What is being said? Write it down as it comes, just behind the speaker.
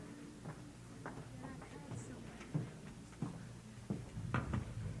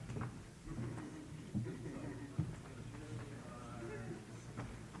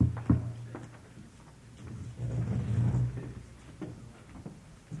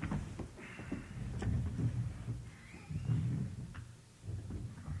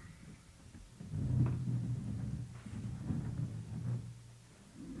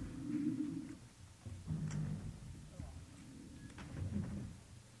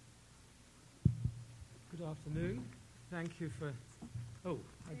afternoon. Thank you for... Oh,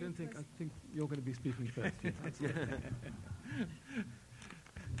 I think you're going to be speaking first.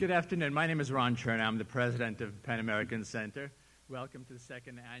 Good afternoon. My name is Ron Chernow. I'm the president of Pan American Center. Welcome to the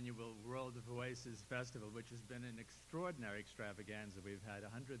second annual World of Voices Festival, which has been an extraordinary extravaganza. We've had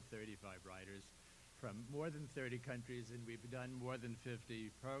 135 writers from more than 30 countries, and we've done more than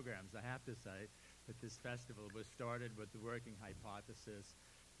 50 programs. I have to say that this festival was started with the working hypothesis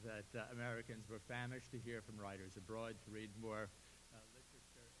that Americans were famished to hear from writers abroad, to read more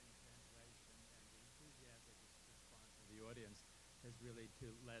literature in translation, and the enthusiastic response of the audience has really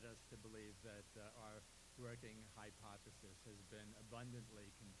led us to believe that our working hypothesis has been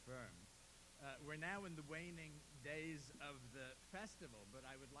abundantly confirmed. We're now in the waning days of the festival, but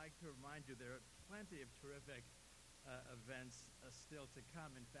I would like to remind you there are plenty of terrific events still to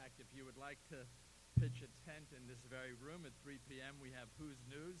come. In fact, if you would like to pitch a tent in this very room at 3 p.m., we have Who's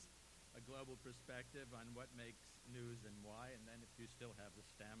News, a global perspective on what makes news and why. And then if you still have the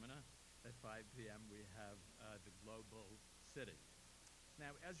stamina, at 5 p.m. we have the Global City.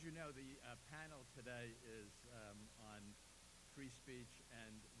 Now, as you know, the panel today is on free speech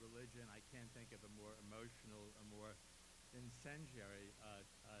and religion. I can't think of a more emotional, a more incendiary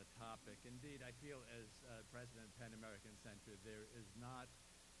topic. Indeed, I feel as president of Pan American Center, there is not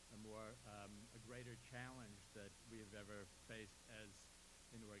a greater challenge that we have ever faced as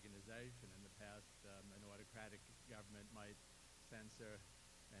an organization. In the past, an autocratic government might censor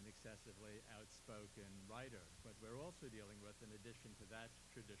an excessively outspoken writer. But we're also dealing with, in addition to that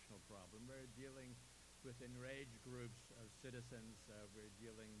traditional problem, we're dealing with enraged groups of citizens. We're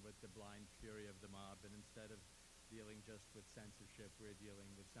dealing with the blind fury of the mob. And instead of dealing just with censorship, we're dealing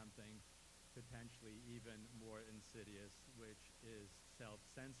with something potentially even more insidious, which is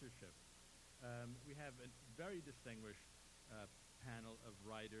self-censorship. We have a very distinguished panel of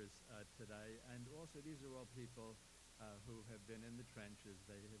writers today, and also these are all people who have been in the trenches.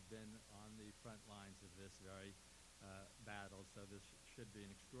 They have been on the front lines of this very battle, so this should be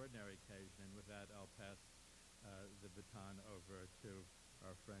an extraordinary occasion. And with that, I'll pass the baton over to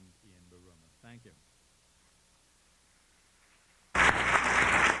our friend Ian Baruma. Thank you.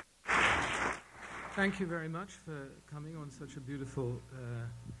 Thank you very much for coming on such a beautiful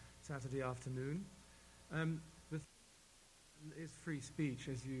Saturday afternoon. The is free speech,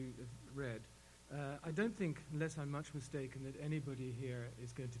 as you have read. I don't think, unless I'm much mistaken, that anybody here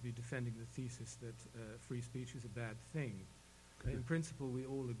is going to be defending the thesis that free speech is a bad thing. In principle, we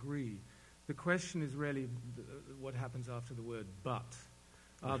all agree. The question is really what happens after the word "but."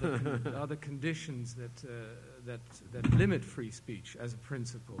 Are the conditions that limit free speech as a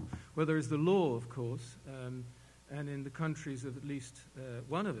principle? Well, there is the law, of course, and in the countries of at least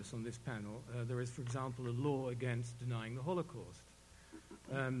one of us on this panel, there is, for example, a law against denying the Holocaust.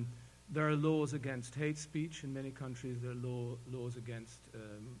 There are laws against hate speech in many countries. There are laws against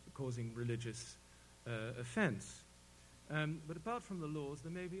causing religious offense. But apart from the laws,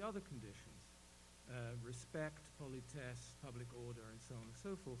 there may be other conditions. Respect, politesse, public order, and so on and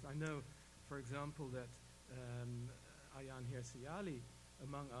so forth. I know, for example, that Ayaan Hirsi Ali,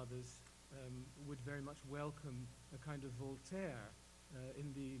 among others, would very much welcome a kind of Voltaire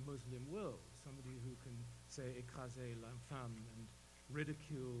in the Muslim world, somebody who can say écraser l'infâme and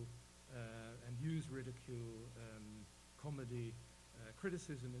ridicule and use ridicule, comedy,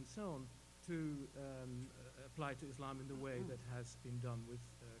 criticism, and so on to apply to Islam in the way that has been done with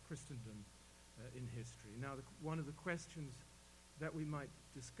Christendom in history. Now, one of the questions that we might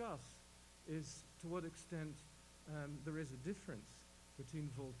discuss is to what extent there is a difference between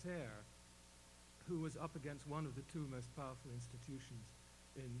Voltaire, who was up against one of the two most powerful institutions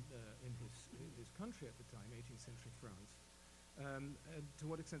in his country at the time, 18th century France, and to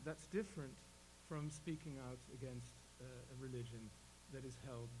what extent that's different from speaking out against a religion that is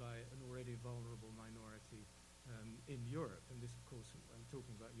held by an already vulnerable minority in Europe. And this, of course, I'm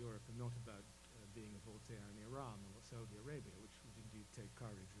talking about Europe and not about being a Voltaire in Iran or Saudi Arabia, which would indeed take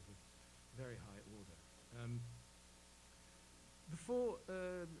courage of a very high order. Before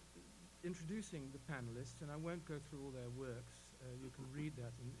introducing the panelists, and I won't go through all their works, you can read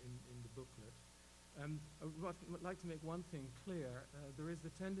that in the booklet. I would like to make one thing clear. There is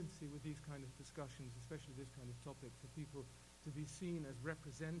the tendency with these kind of discussions, especially this kind of topic, for people to be seen as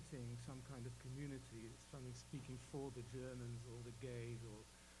representing some kind of community, something speaking for the Germans or the gays or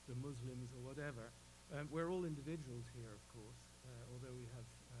the Muslims or whatever. We're all individuals here, of course, although we have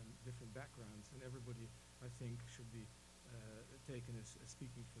different backgrounds, and everybody, I think, should be taken as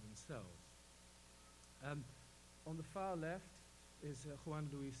speaking for themselves. On the far left is Juan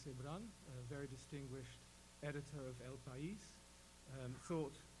Luis Sebran, a very distinguished editor of El País,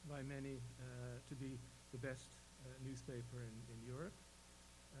 thought by many to be the best newspaper in Europe.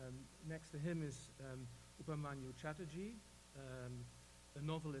 Next to him is Upamanyu Chatterjee, a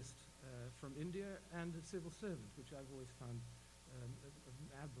novelist from India and a civil servant, which I've always found an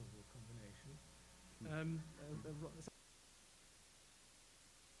admirable combination.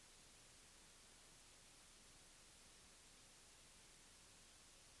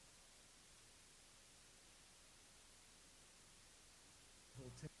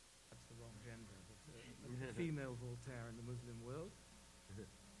 Voltaire, that's the wrong gender, but a female Voltaire in the Muslim world.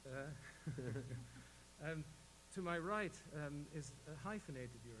 To my right is a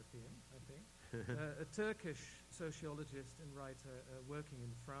hyphenated European, I think, a Turkish sociologist and writer working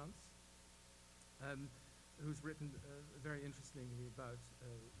in France, who's written very interestingly about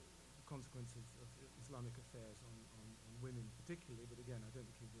the consequences of Islamic affairs on women particularly, but again, I don't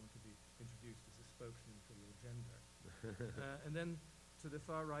think he'd want to be introduced as a spokesman for your gender. And then to the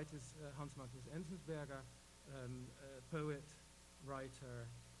far right is Hans Magnus Enzensberger, poet, writer,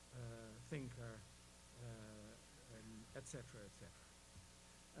 thinker, etc., etc.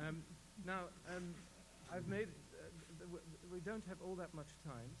 Now, I've made, we don't have all that much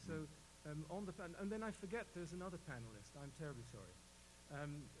time, so on the and then I forget there's another panelist. I'm terribly sorry.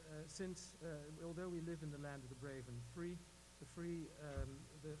 Since, although we live in the land of the brave and free,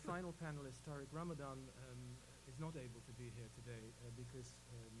 the final panelist, Tariq Ramadan, is not able to be here today because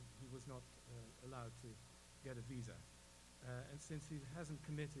he was not allowed to get a visa. And since he hasn't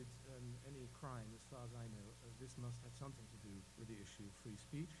committed any crime, as far as I know, this must have something to do with the issue of free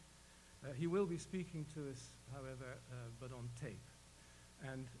speech. He will be speaking to us, however, but on tape.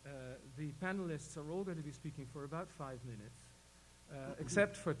 And the panelists are all going to be speaking for about 5 minutes,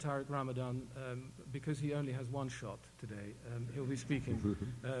 except for Tariq Ramadan, because he only has one shot today. He'll be speaking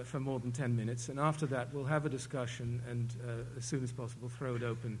for more than 10 minutes. And after that, we'll have a discussion and, as soon as possible, throw it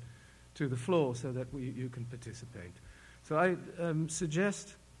open to the floor so that you can participate. So I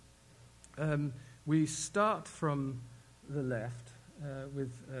suggest we start from the left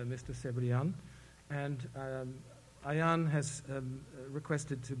with Mr. Sebrian, and Ayan has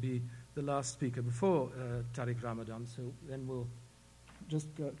requested to be the last speaker before Tariq Ramadan, so then we'll just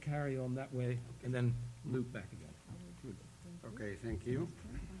carry on that way and then loop back again. Okay, thank you.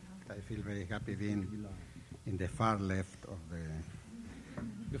 I feel very happy being in the far left of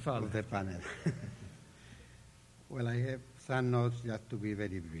the panel. Well, I have some notes just to be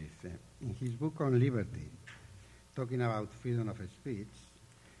very brief. In his book on liberty, talking about freedom of speech,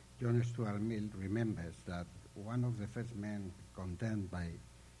 John Stuart Mill remembers that one of the first men condemned by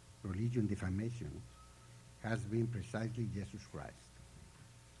religion defamation has been precisely Jesus Christ.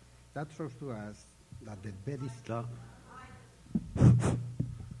 That shows to us that the very slow.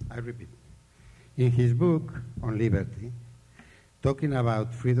 I repeat. In his book on liberty, talking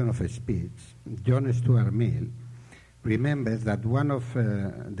about freedom of speech, John Stuart Mill remembers that one of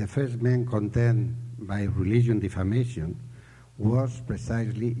the first men condemned by religion defamation was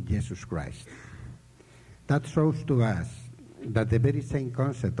precisely Jesus Christ. That shows to us that the very same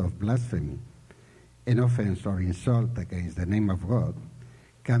concept of blasphemy, an offense or insult against the name of God,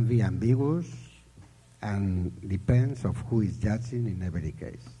 can be ambiguous and depends on who is judging in every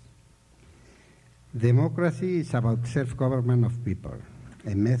case. Democracy is about self-government of people,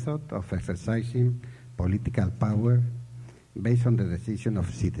 a method of exercising political power based on the decision of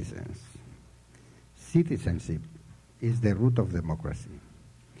citizens. Citizenship is the root of democracy.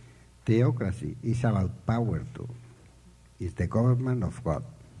 Theocracy is about power too. It's the government of God.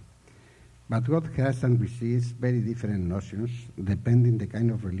 But God has and receives very different notions depending the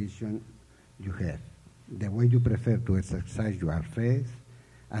kind of religion you have, the way you prefer to exercise your faith,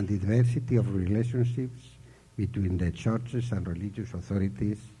 and the diversity of relationships between the churches and religious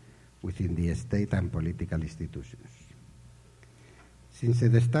authorities within the state and political institutions. Since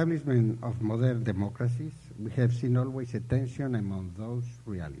the establishment of modern democracies, we have seen always a tension among those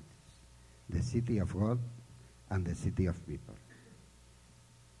realities, the city of God and the city of people.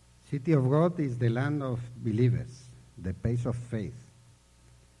 City of God is the land of believers, the place of faith.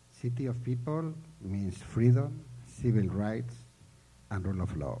 City of people means freedom, civil rights, and rule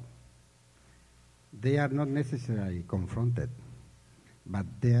of law. They are not necessarily confronted, but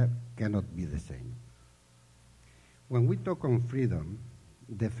they cannot be the same. When we talk on freedom,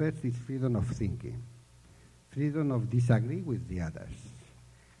 the first is freedom of thinking, freedom of disagree with the others,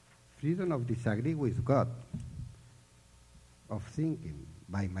 freedom of disagree with God, of thinking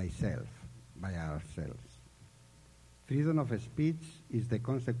by myself, by ourselves. Freedom of speech is the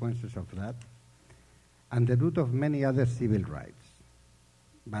consequences of that and the root of many other civil rights.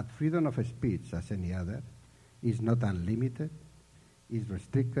 But freedom of speech, as any other, is not unlimited, is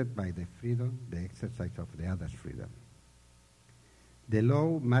restricted by the freedom, the exercise of the other's freedom. The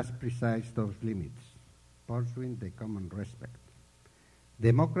law must precise those limits, pursuing the common respect.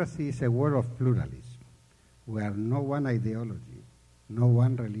 Democracy is a world of pluralism, where no one ideology, no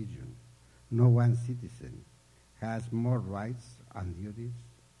one religion, no one citizen has more rights and duties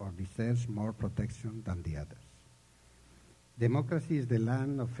or deserves more protection than the others. Democracy is the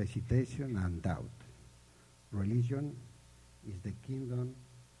land of hesitation and doubt. Religion is the kingdom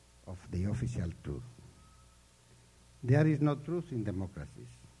of the official truth. There is no truth in democracies,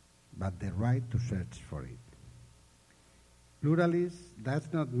 but the right to search for it. Pluralism does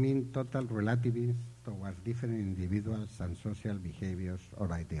not mean total relativism towards different individuals and social behaviors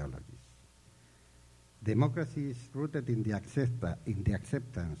or ideologies. Democracy is rooted in the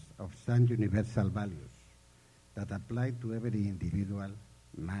acceptance of some universal values that apply to every individual,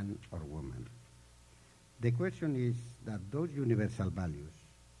 man or woman. The question is that those universal values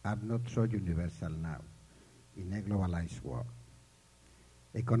are not so universal now in a globalized world.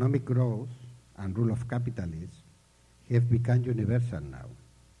 Economic growth and rule of capitalism have become universal now,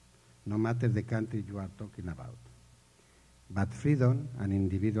 no matter the country you are talking about. But freedom and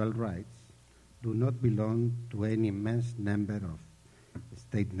individual rights do not belong to any immense number of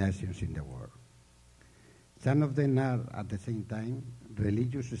state nations in the world. Some of them are, at the same time,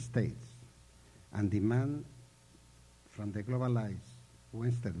 religious states and demand from the globalized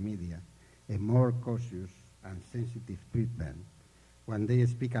Western media a more cautious and sensitive treatment when they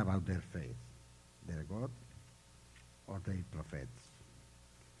speak about their faith, their God, or their prophets.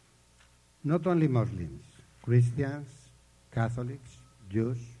 Not only Muslims, Christians, Catholics,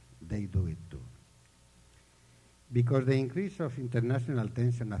 Jews, they do it too. Because the increase of international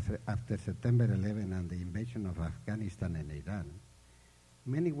tension after September 11 and the invasion of Afghanistan and Iran,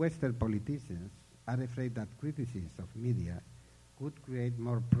 many Western politicians are afraid that criticism of media could create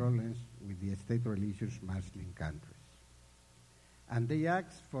more problems with the state religious Muslim countries. And they ask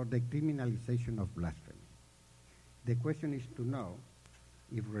for the criminalization of blasphemy. The question is to know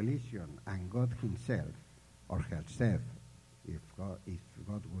if religion and God himself, or herself, if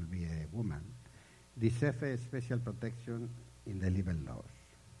God will be a woman, deserve a special protection in the libel laws.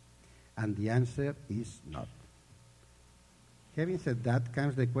 And the answer is not. Having said that,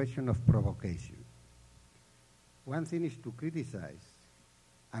 comes the question of provocation. One thing is to criticize,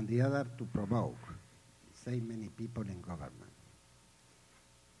 and the other to provoke, say many people in government.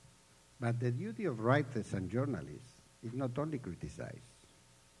 But the duty of writers and journalists is not only criticize.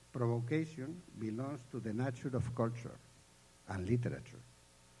 Provocation belongs to the nature of culture and literature.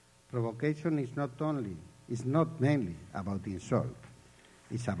 Provocation is not mainly about insult.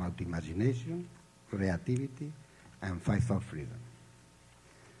 It's about imagination, creativity, and fight for freedom.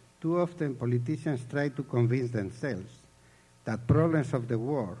 Too often politicians try to convince themselves that problems of the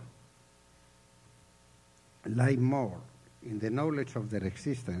world lie more in the knowledge of their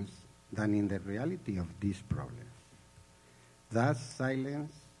existence than in the reality of these problems. Thus,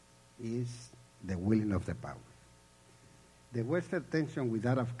 silence is the willing of the power. The Western tension with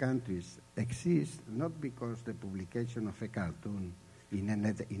Arab countries exists not because the publication of a cartoon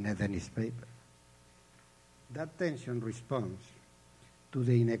in a Danish paper. That tension responds to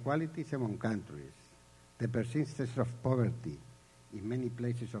the inequalities among countries, the persistence of poverty in many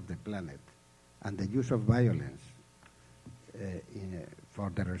places of the planet, and the use of violence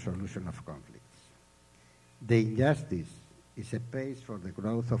for the resolution of conflicts. The injustice is a pace for the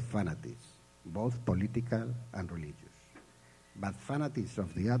growth of fanatics, both political and religious. But fanatics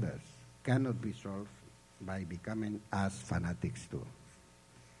of the others cannot be solved by becoming us fanatics too.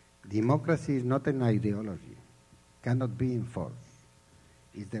 Democracy is not an ideology, cannot be enforced.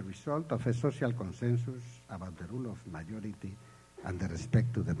 It's the result of a social consensus about the rule of majority and the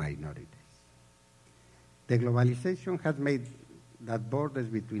respect to the minorities. The globalization has made that borders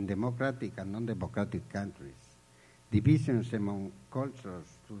between democratic and non-democratic countries, divisions among cultures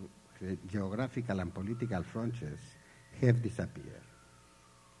through geographical and political frontiers have disappeared.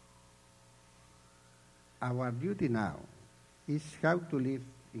 Our duty now is how to live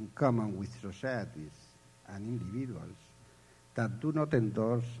in common with societies and individuals that do not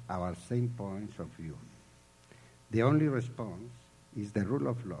endorse our same points of view. The only response is the rule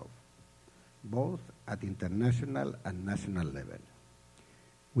of law, both at international and national level.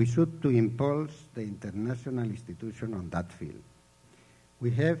 We should to impulse the international institution on that field.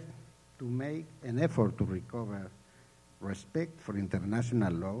 We have to make an effort to recover respect for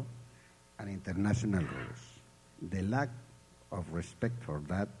international law and international rules. The lack of respect for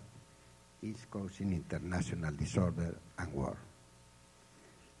that is causing international disorder and war.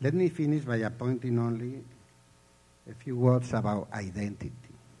 Let me finish by pointing only a few words about identity.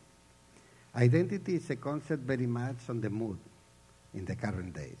 Identity is a concept very much on the mood in the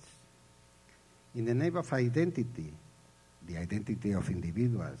current days. In the name of identity, the identity of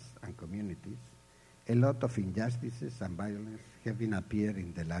individuals and communities, a lot of injustices and violence have been appeared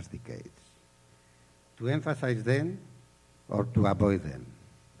in the last decades. To emphasize them or to avoid them.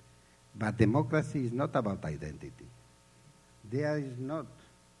 But democracy is not about identity.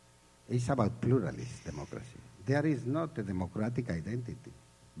 It's about pluralist democracy. There is not a democratic identity,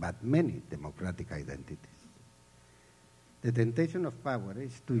 but many democratic identities. The temptation of power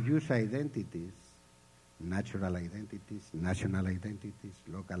is to use identities, natural identities, national identities,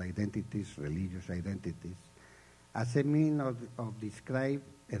 local identities, religious identities, as a means of describe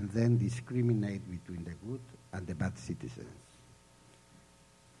and then discriminate between the good and the bad citizens.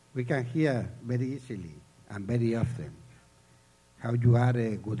 We can hear very easily and very often how you are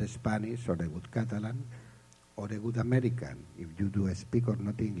a good Spanish or a good Catalan or a good American if you do speak or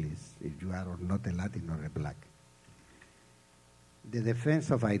not English, if you are or not a Latin or a black. The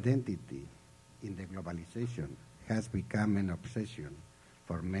defense of identity in the globalization has become an obsession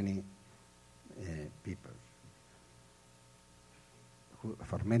for many people,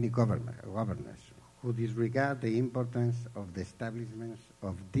 for many governors who disregard the importance of the establishment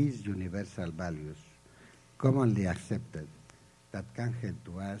of these universal values commonly accepted that can help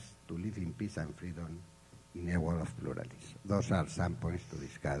to us to live in peace and freedom in a world of pluralism. Those are some points to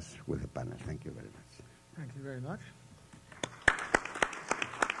discuss with the panel. Thank you very much. Thank you very much.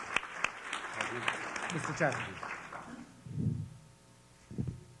 Mr. Chatterjee.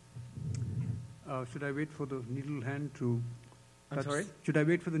 Should I wait for the needle hand to touch? I'm sorry? Should I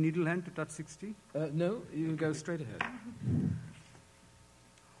wait for the needle hand to touch 60? No, you go straight ahead.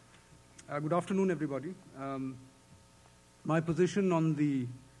 Good afternoon, everybody. My position on the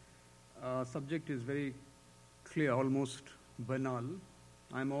subject is very clear, almost banal.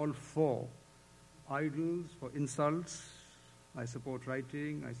 I'm all for idols, for insults. I support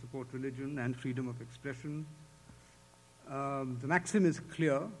writing, I support religion and freedom of expression. The maxim is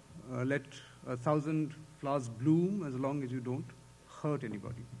clear, let 1,000 flowers bloom as long as you don't hurt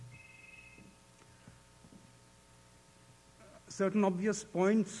anybody. Certain obvious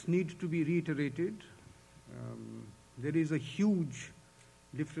points need to be reiterated. There is a huge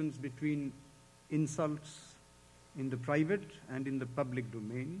difference between insults in the private and in the public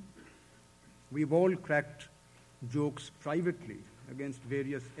domain. We've all cracked jokes privately against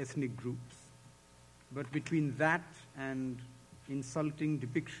various ethnic groups. But between that and insulting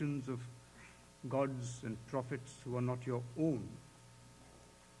depictions of gods and prophets who are not your own,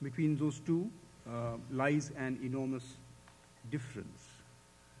 between those two lies an enormous difference.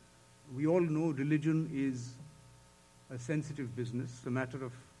 We all know religion is a sensitive business, a matter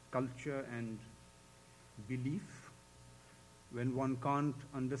of culture and belief. When one can't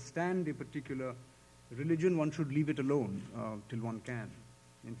understand a particular religion, one should leave it alone till one can.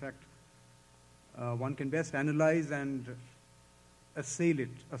 In fact, one can best analyze and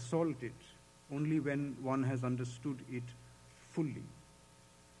assault it, only when one has understood it fully.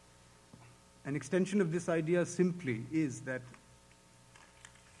 An extension of this idea simply is the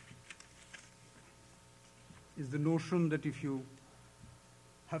notion that if you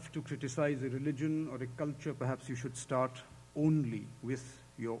have to criticize a religion or a culture, perhaps you should start only with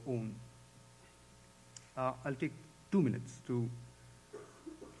your own. I'll take 2 minutes to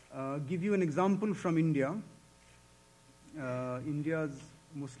give you an example from India. India's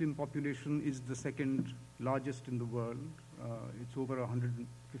Muslim population is the second largest in the world. It's over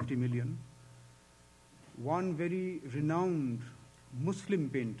 150 million. One very renowned Muslim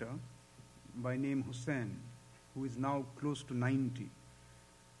painter by name Hussain, who is now close to 90,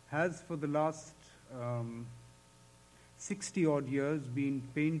 has for the last 60-odd years been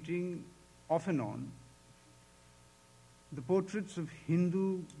painting off and on the portraits of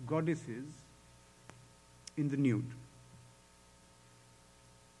Hindu goddesses in the nude.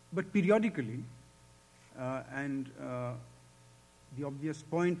 But periodically, and the obvious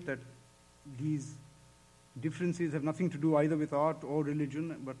point that these differences have nothing to do either with art or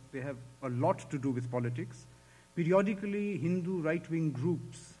religion, but they have a lot to do with politics, periodically Hindu right-wing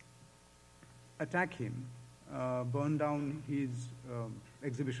groups attack him, burn down his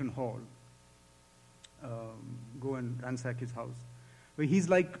exhibition hall, go and ransack his house. But he's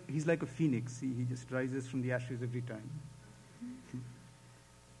like a phoenix. He just rises from the ashes every time.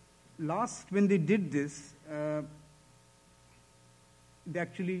 Last, when they did this, they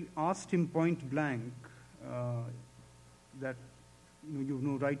actually asked him point blank that you've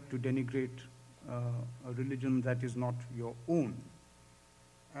no right to denigrate a religion that is not your own.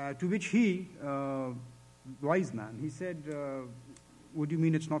 To which he wise man. He said, what do you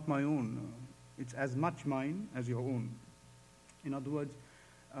mean it's not my own? It's as much mine as your own. In other words,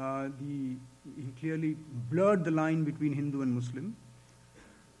 he clearly blurred the line between Hindu and Muslim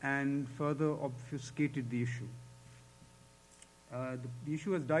and further obfuscated the issue. The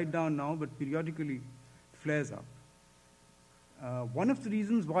issue has died down now, but periodically flares up. One of the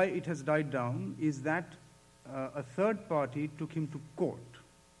reasons why it has died down is that a third party took him to court.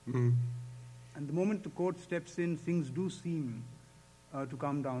 Mm. And the moment the court steps in, things do seem to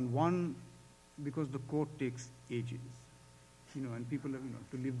calm down. One, because the court takes ages, and people have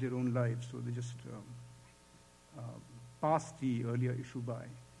to live their own lives, so they just pass the earlier issue by.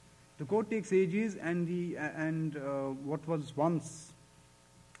 The court takes ages, and what once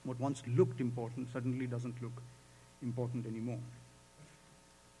looked important suddenly doesn't look important anymore.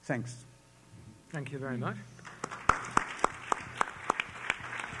 Thanks. Thank you very much.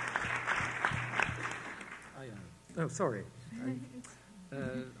 Oh, sorry.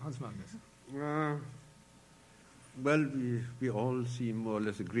 Hans Magnus. Well, we all seem more or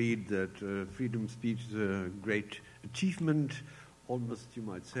less agreed that freedom of speech is a great achievement, almost you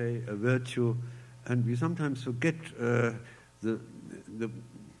might say a virtue, and we sometimes forget the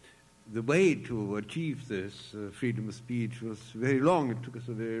way to achieve this freedom of speech was very long. It took us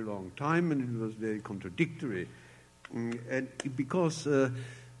a very long time, and it was very contradictory. And because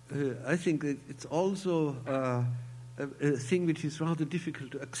I think it's also a thing which is rather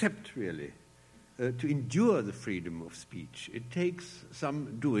difficult to accept, really. To endure the freedom of speech. It takes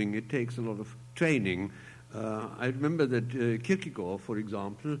some doing, it takes a lot of training. I remember that Kierkegaard, for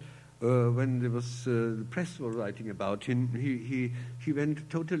example, when there was the press were writing about him, he went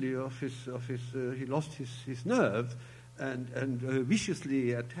totally he lost his nerve and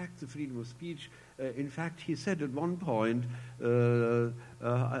viciously attacked the freedom of speech. In fact, he said at one point that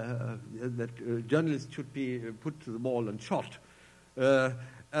journalists should be put to the wall and shot.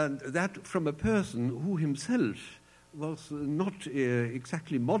 And that from a person who himself was not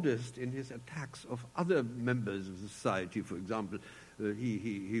exactly modest in his attacks of other members of society. For example,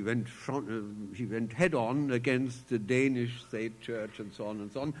 he went head on against the Danish state church and so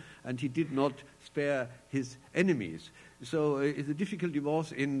on, and he did not spare his enemies. So the difficulty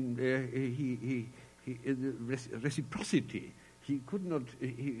was in reciprocity. He could not.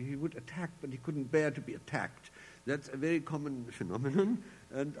 He would attack, but he couldn't bear to be attacked. That's a very common phenomenon,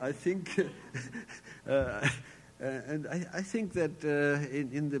 and I think, I think that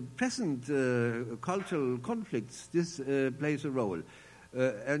in the present cultural conflicts, this plays a role.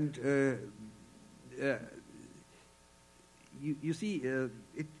 You see,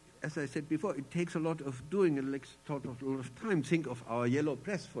 as I said before, it takes a lot of doing and a lot of time. Think of our yellow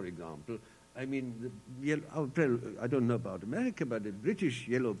press, for example. I mean, I don't know about America, but the British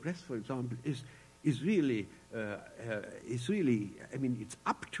yellow press, for example, is really, I mean, it's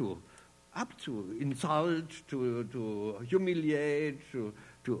up to insult, to humiliate, to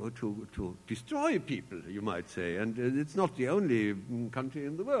destroy people, you might say. And it's not the only country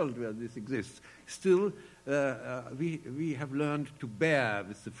in the world where this exists. Still, we have learned to bear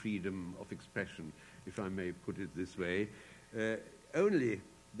with the freedom of expression, if I may put it this way. Only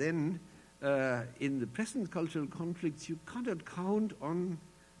then, in the present cultural conflicts, you cannot count on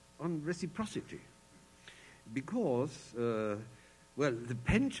reciprocity. Because, well, the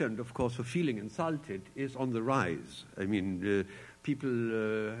penchant, of course, for feeling insulted is on the rise. I mean,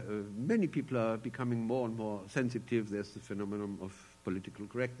 many people are becoming more and more sensitive. There's the phenomenon of political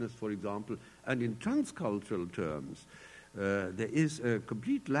correctness, for example. And in transcultural terms, there is a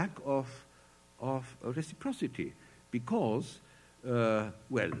complete lack of reciprocity because,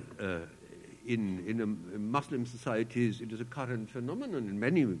 in Muslim societies, it is a current phenomenon in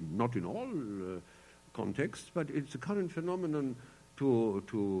many, not in all contexts, but it's a current phenomenon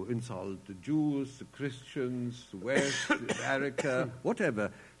to insult the Jews, the Christians, the West, America,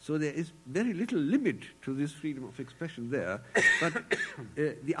 whatever. So there is very little limit to this freedom of expression there. But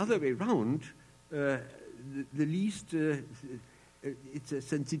the other way round, the least, it's a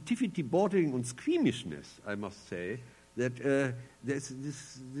sensitivity bordering on squeamishness, I must say, that there's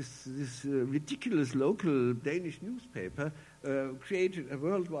this ridiculous local Danish newspaper created a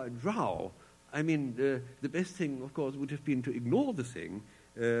worldwide row. I mean, the best thing, of course, would have been to ignore the thing.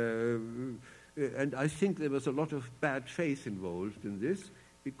 And I think there was a lot of bad faith involved in this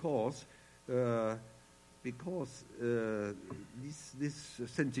because this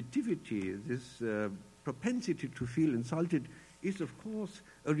sensitivity, this propensity to feel insulted is, of course,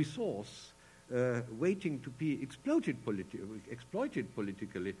 a resource waiting to be exploited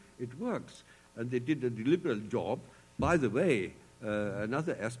politically. It works. And they did a deliberate job. By the way,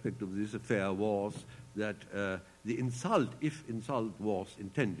 another aspect of this affair was that the insult, if insult was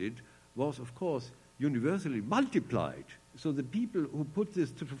intended, was of course universally multiplied. So the people who put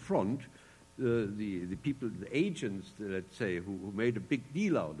this to the front, the people, the agents, let's say, who made a big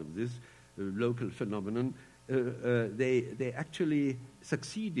deal out of this local phenomenon, they actually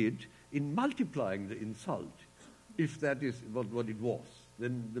succeeded in multiplying the insult, if that is what it was.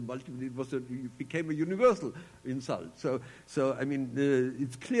 Then it became a universal insult. So I mean,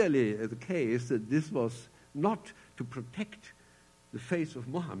 it's clearly the case that this was not to protect the face of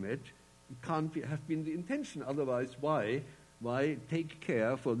Mohammed. It can't have been the intention. Otherwise, why take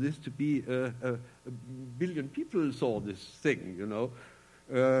care for this to be a billion people saw this thing? You know.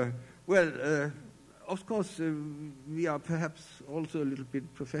 Of course, we are perhaps also a little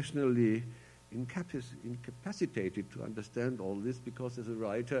bit professionally incapacitated to understand all this, because as a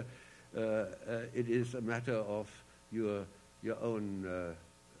writer, it is a matter of your own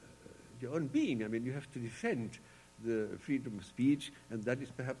being. I mean, you have to defend the freedom of speech, and that is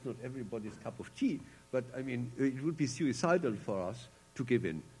perhaps not everybody's cup of tea. But I mean, it would be suicidal for us to give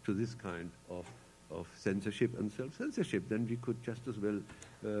in to this kind of censorship and self-censorship. Then we could just as well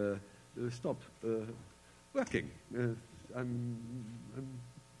stop working.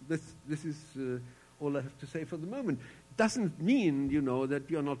 This is all I have to say for the moment. Doesn't mean, you know,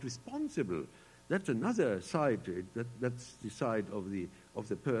 that you're not responsible. That's another side to it. That's the side of the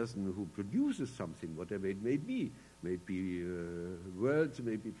person who produces something, whatever it may be. Maybe words,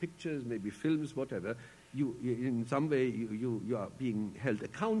 maybe pictures, maybe films, whatever. You in some way, you are being held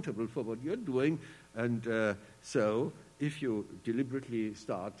accountable for what you're doing, and so if you deliberately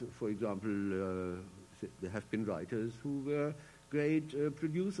start, for example, there have been writers who were great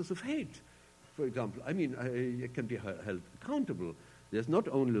producers of hate, for example. I mean, you can be held accountable. There's not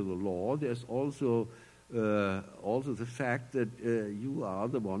only the law, there's also the fact that you are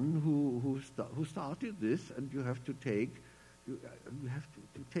the one who started this, and you have to take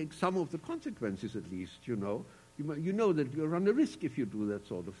some of the consequences, at least. You know, you know that you run a risk if you do that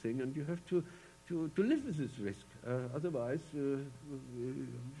sort of thing, and you have to live with this risk. Otherwise, the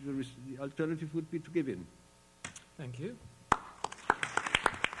alternative would be to give in. Thank you.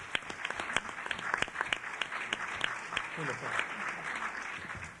 Wonderful.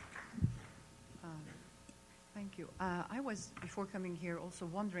 Thank you. I was, before coming here, also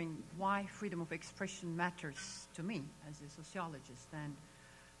wondering why freedom of expression matters to me as a sociologist. And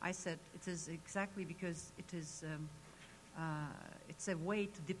I said it is exactly because it is it's a way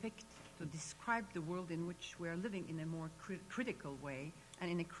to depict, to describe the world in which we are living in a more critical way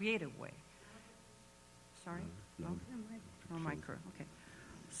and in a creative way. Sorry? No micro. Okay.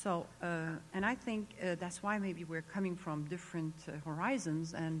 So, and I think that's why maybe we're coming from different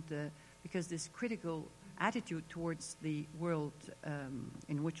horizons, and because this critical attitude towards the world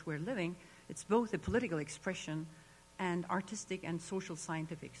in which we're living, it's both a political expression and artistic and social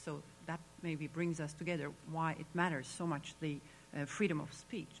scientific. So that maybe brings us together why it matters so much, the freedom of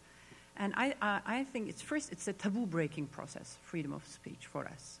speech. And I think it's a taboo-breaking process, freedom of speech for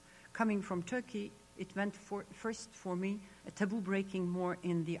us. Coming from Turkey, it meant first for me a taboo breaking more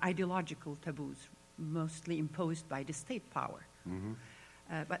in the ideological taboos, mostly imposed by the state power. Mm-hmm.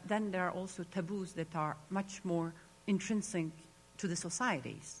 But then there are also taboos that are much more intrinsic to the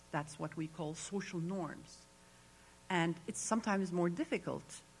societies. That's what we call social norms. And it's sometimes more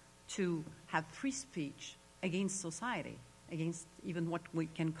difficult to have free speech against society, against even what we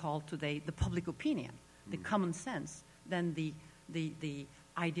can call today the public opinion, the common sense, than the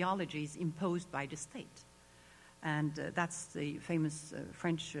ideologies imposed by the state. And that's the famous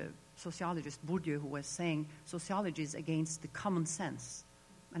French sociologist Bourdieu, who was saying sociology is against the common sense.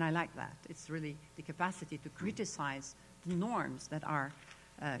 And I like that. It's really the capacity to criticize the norms that are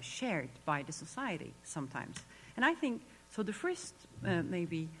shared by the society sometimes. And I think, so the first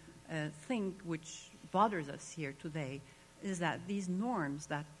thing which bothers us here today is that these norms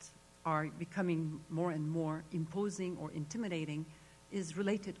that are becoming more and more imposing or intimidating is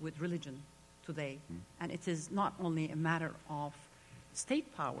related with religion today. And it is not only a matter of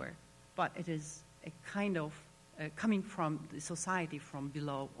state power, but it is a kind of coming from the society from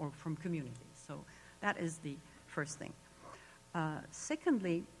below or from communities. So that is the first thing.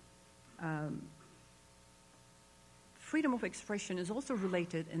 Secondly, freedom of expression is also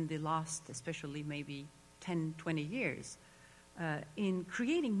related in the last, especially maybe 10, 20 years, in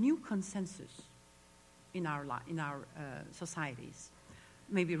creating new consensus in our societies,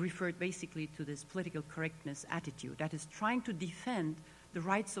 maybe referred basically to this political correctness attitude that is trying to defend the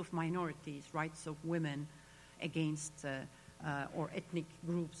rights of minorities, rights of women against, or ethnic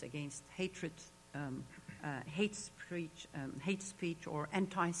groups against hatred hate speech or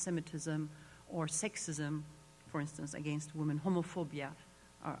anti-Semitism or sexism, for instance, against women, homophobia,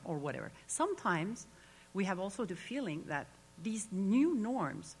 or whatever. Sometimes we have also the feeling that these new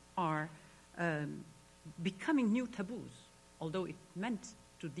norms are becoming new taboos, although it meant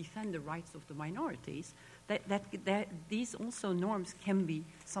to defend the rights of the minorities, that these also norms can be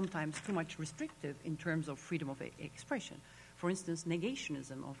sometimes too much restrictive in terms of freedom of expression. For instance,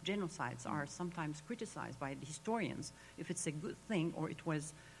 negationism of genocides are sometimes criticized by the historians if it's a good thing, or it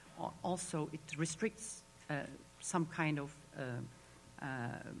was also, it restricts some kind of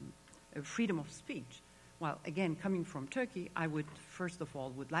freedom of speech. Well, again, coming from Turkey, I would, first of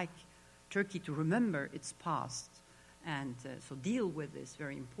all, would like Turkey to remember its past and so deal with this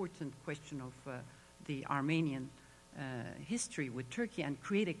very important question of the Armenian history with Turkey and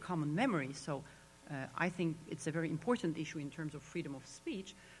create a common memory. So I think it's a very important issue in terms of freedom of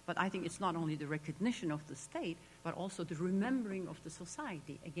speech, but I think it's not only the recognition of the state, but also the remembering of the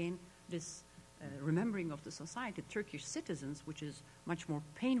society. Again, this remembering of the society, Turkish citizens, which is much more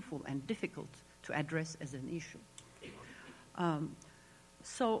painful and difficult to address as an issue.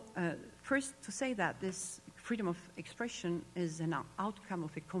 First, to say that this freedom of expression is an outcome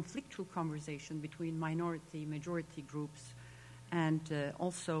of a conflictual conversation between minority, majority groups, and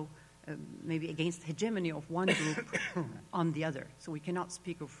also maybe against hegemony of one group on the other. So we cannot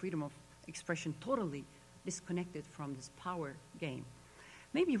speak of freedom of expression totally disconnected from this power game.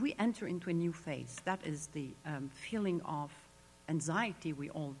 Maybe we enter into a new phase. That is the feeling of anxiety we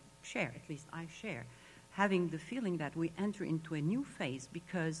all share, at least I share, having the feeling that we enter into a new phase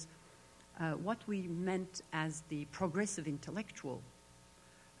because what we meant as the progressive intellectual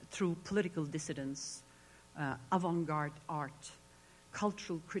through political dissidence, avant-garde art,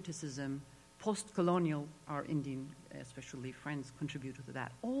 cultural criticism, post-colonial, our Indian, especially friends, contributed to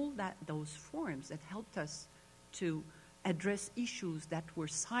that. All those forms that helped us to address issues that were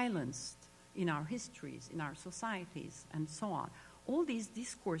silenced in our histories, in our societies, and so on. All these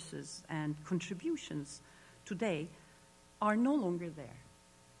discourses and contributions today are no longer there.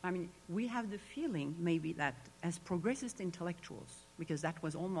 I mean, we have the feeling maybe that as progressist intellectuals, because that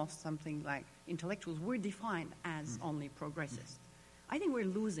was almost something like intellectuals were defined as only progressists. I think we're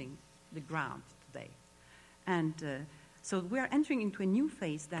losing the ground today. And so we are entering into a new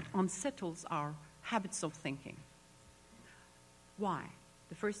phase that unsettles our habits of thinking. Why?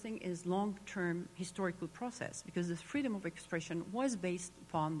 The first thing is long-term historical process, because the freedom of expression was based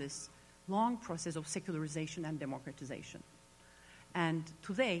upon this long process of secularization and democratization. And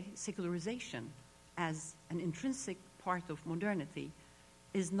today, secularization as an intrinsic part of modernity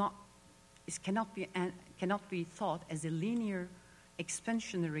cannot be thought as a linear,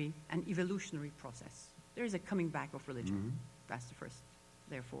 expansionary, and evolutionary process. There is a coming back of religion. Mm-hmm. That's the first,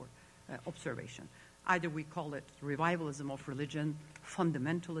 therefore, observation. Either we call it revivalism of religion,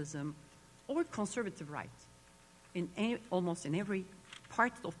 fundamentalism, or conservative right. Almost in every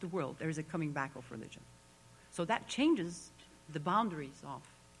part of the world, there is a coming back of religion. So that changes the boundaries of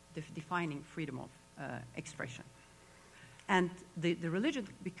defining freedom of expression. And the religion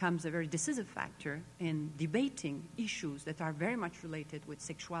becomes a very decisive factor in debating issues that are very much related with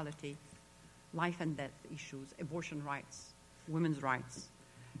sexuality, life and death issues, abortion rights, women's rights,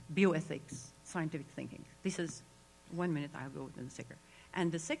 bioethics, scientific thinking. This is 1 minute, I'll go in a second.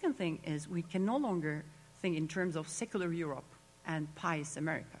 And the second thing is we can no longer think in terms of secular Europe and pious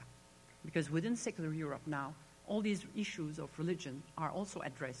America, because within secular Europe now, all these issues of religion are also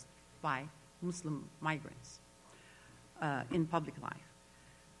addressed by Muslim migrants in public life.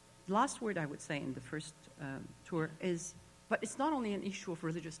 The last word I would say in the first tour is, but it's not only an issue of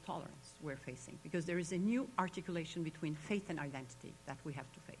religious tolerance we're facing, because there is a new articulation between faith and identity that we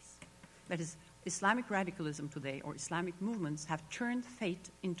have to face. That is, Islamic radicalism today, or Islamic movements, have turned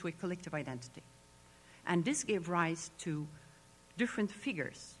faith into a collective identity. And this gave rise to different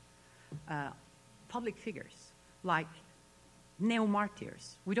figures, public figures, like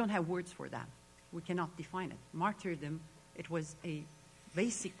neo-martyrs. We don't have words for that. We cannot define it. Martyrdom, it was a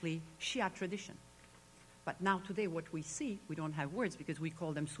basically Shia tradition. But now today what we see, we don't have words because we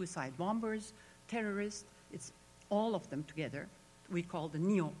call them suicide bombers, terrorists, it's all of them together. We call the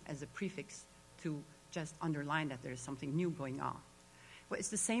neo as a prefix to just underline that there is something new going on. Well, it's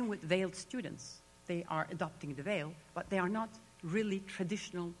the same with veiled students. They are adopting the veil, but they are not really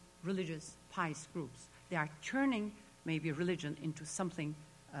traditional religious pious groups. They are turning maybe religion into something,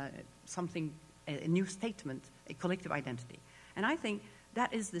 a new statement, a collective identity. And I think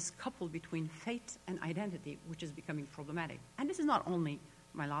that is this couple between faith and identity, which is becoming problematic. And this is not only,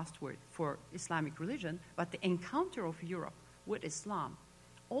 my last word, for Islamic religion, but the encounter of Europe with Islam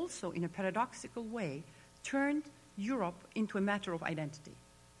also in a paradoxical way turned Europe into a matter of identity.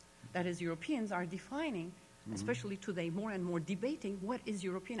 That is, Europeans are defining, especially today, more and more debating what is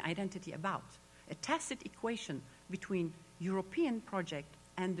European identity about. A tacit equation between European project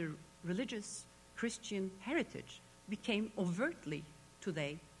and the religious Christian heritage became overtly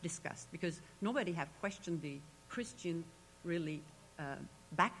today discussed, because nobody have questioned the Christian really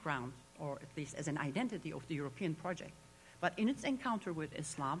background, or at least as an identity of the European project. But in its encounter with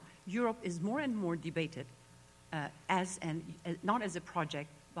Islam, Europe is more and more debated not as a project,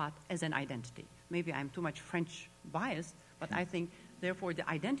 but as an identity. Maybe I'm too much French biased, but I think, therefore, the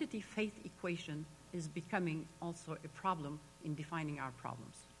identity-faith equation is becoming also a problem in defining our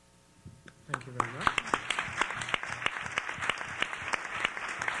problems. Thank you very much.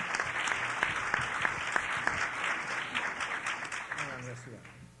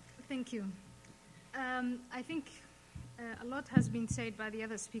 Thank you. I think a lot has been said by the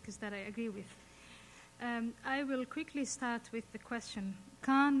other speakers that I agree with. I will quickly start with the question,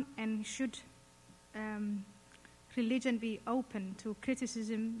 can and should religion be open to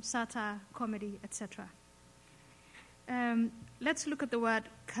criticism, satire, comedy, etc.? Let's look at the word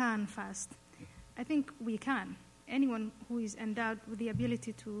can first. I think we can. Anyone who is endowed with the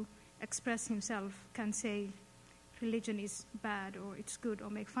ability to express himself can say religion is bad or it's good or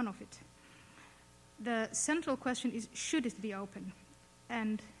make fun of it. The central question is, should it be open?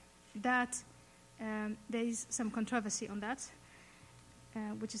 And that there is some controversy on that,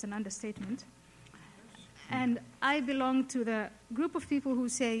 which is an understatement. And I belong to the group of people who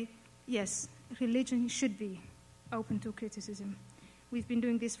say, yes, religion should be open to criticism. We've been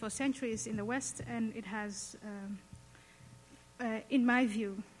doing this for centuries in the West, and it has, in my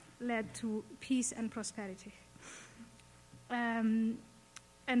view, led to peace and prosperity. And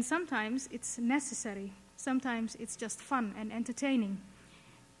sometimes it's necessary. Sometimes it's just fun and entertaining.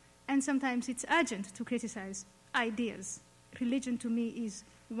 And sometimes it's urgent to criticize ideas. Religion, to me, is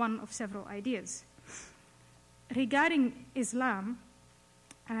one of several ideas. Regarding Islam,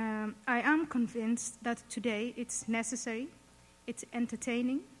 I am convinced that today it's necessary, it's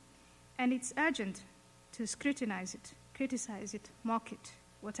entertaining, and it's urgent to scrutinize it, criticize it, mock it,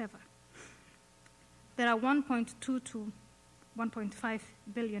 whatever. There are 1.2 to 1.5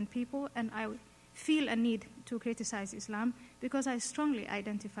 billion people, and I feel a need to criticize Islam because I strongly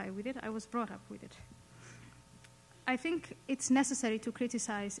identify with it. I was brought up with it. I think it's necessary to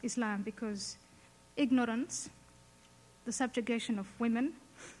criticize Islam because ignorance, the subjugation of women,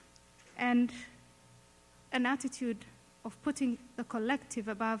 and an attitude of putting the collective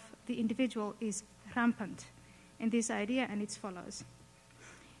above the individual is rampant in this idea and its followers.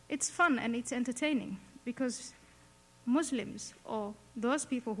 It's fun and it's entertaining because Muslims, or those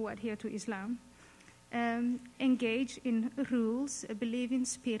people who adhere to Islam, engage in rules, believe in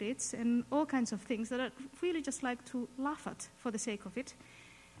spirits, and all kinds of things that I really just like to laugh at for the sake of it,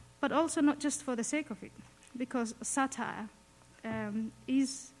 but also not just for the sake of it, because satire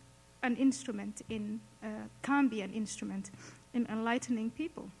is an instrument can be an instrument in enlightening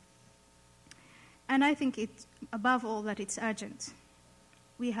people. And I think above all, that it's urgent.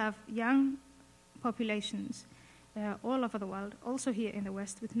 We have young populations all over the world, also here in the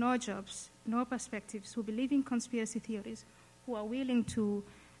West, with no jobs, no perspectives, who believe in conspiracy theories, who are willing to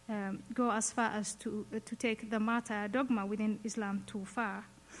go as far as to take the martyr dogma within Islam too far,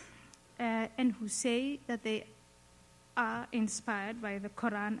 and who say that they are inspired by the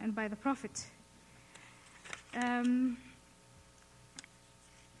Quran and by the Prophet.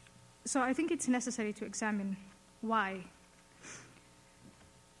 So I think it's necessary to examine why.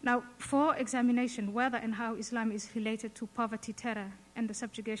 Now, for examination, whether and how Islam is related to poverty, terror, and the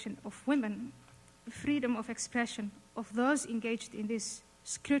subjugation of women, freedom of expression of those engaged in this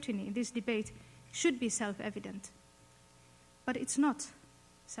scrutiny, in this debate, should be self-evident. But it's not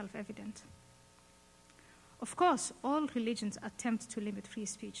self-evident. Of course, all religions attempt to limit free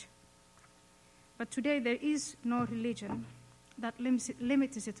speech. But today there is no religion that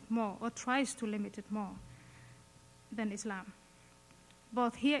limits it more or tries to limit it more than Islam,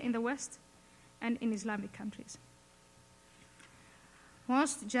 both here in the West and in Islamic countries.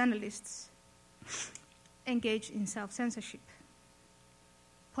 Most journalists engage in self-censorship.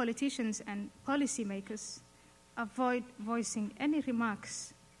 Politicians and policymakers avoid voicing any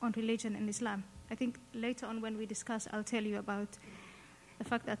remarks on religion and Islam. I think later on when we discuss, I'll tell you about the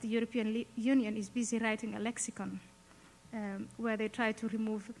fact that the European Union is busy writing a lexicon where they try to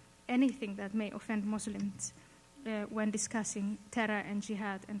remove anything that may offend Muslims when discussing terror and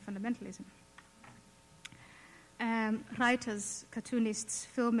jihad and fundamentalism. Writers, cartoonists,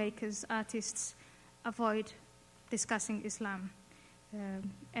 filmmakers, artists avoid discussing Islam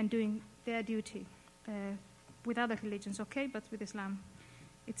and doing their duty With other religions, okay, but with Islam,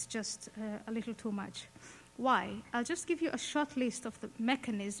 it's just a little too much. Why? I'll just give you a short list of the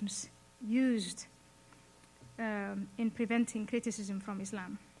mechanisms used in preventing criticism from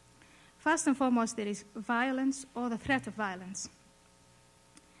Islam. First and foremost, there is violence or the threat of violence.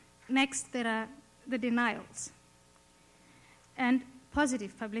 Next, there are the denials and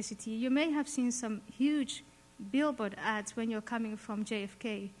positive publicity. You may have seen some huge billboard ads when you're coming from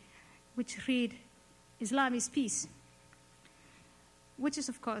JFK, which read, "Islam is peace," which is,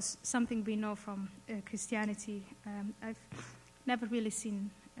 of course, something we know from Christianity. I've never really seen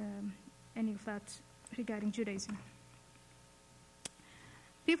any of that regarding Judaism.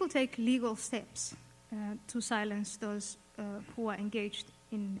 People take legal steps to silence those who are engaged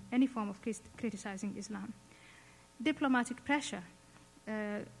in any form of criticizing Islam. Diplomatic pressure.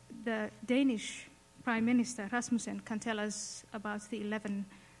 The Danish Prime Minister Rasmussen can tell us about the 11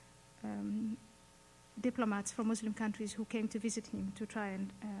 diplomats from Muslim countries who came to visit him to try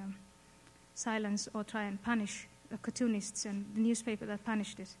and silence or try and punish cartoonists and the newspaper that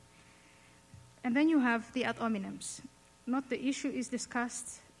punished it. And then you have the ad hominems. Not the issue is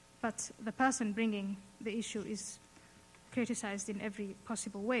discussed, but the person bringing the issue is criticized in every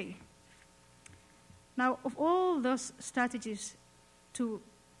possible way. Now, of all those strategies to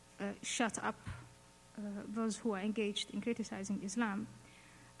shut up those who are engaged in criticizing Islam,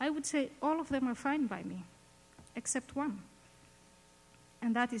 I would say all of them are fine by me, except one.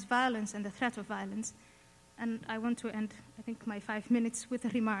 And that is violence and the threat of violence. And I want to end, I think, my 5 minutes with a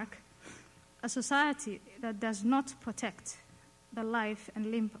remark. A society that does not protect the life and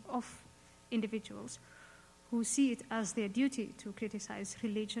limb of individuals who see it as their duty to criticize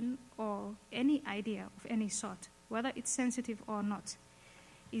religion or any idea of any sort, whether it's sensitive or not,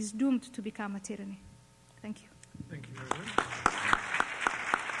 is doomed to become a tyranny. Thank you. Thank you very much.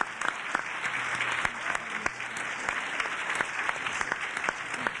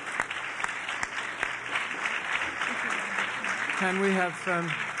 Can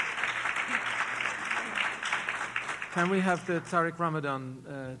we have the Tariq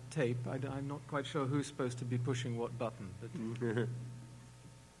Ramadan tape? I'm not quite sure who's supposed to be pushing what button. But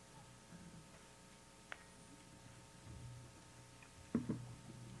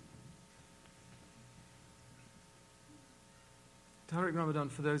Tariq Ramadan,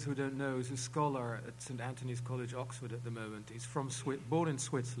 for those who don't know, is a scholar at St. Anthony's College, Oxford at the moment. He's born in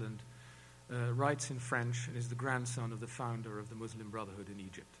Switzerland, writes in French, and is the grandson of the founder of the Muslim Brotherhood in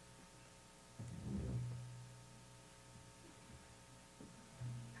Egypt.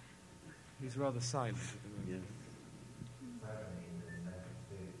 He's rather silent at the moment. Yes.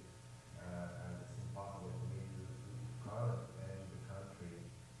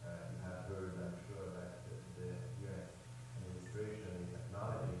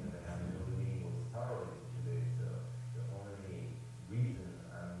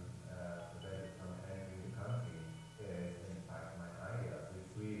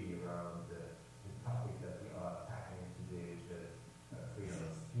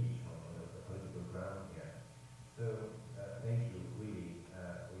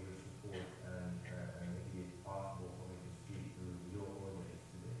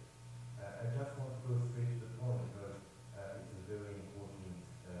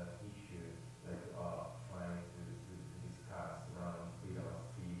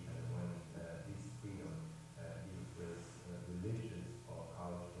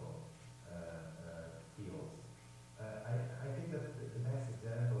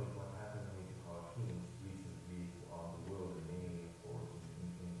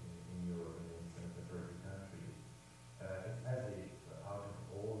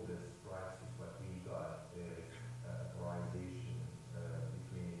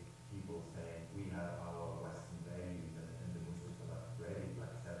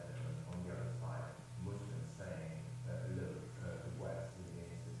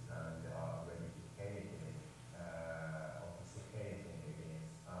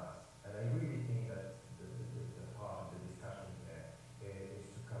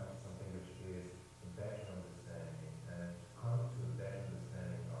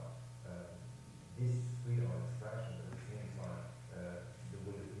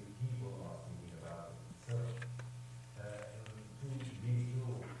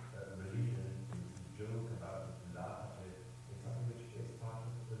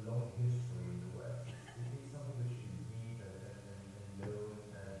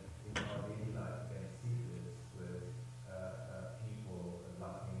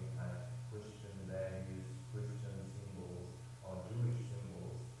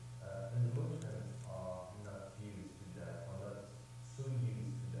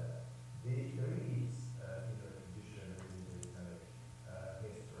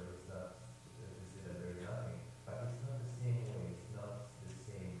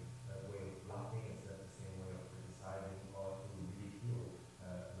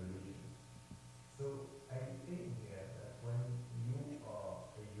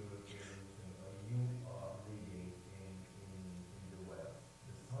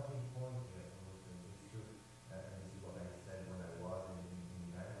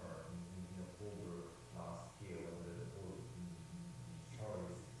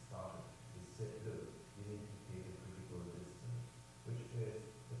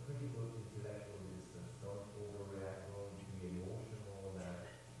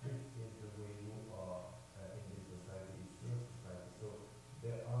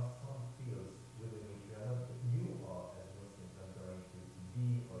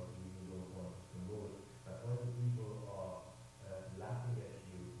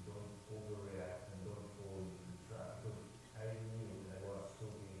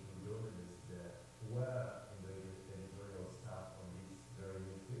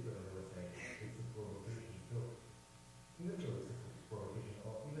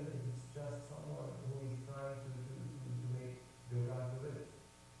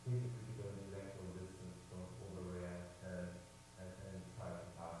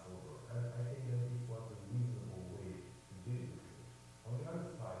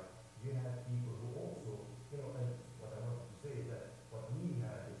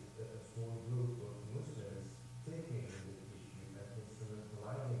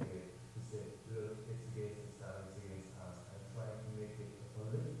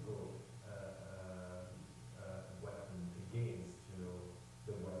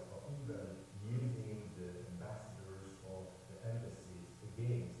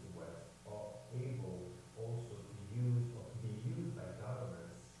 against the West are able also to use or to be used by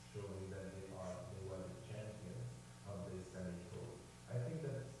governments, showing that they were the champions of the Islamic code. I think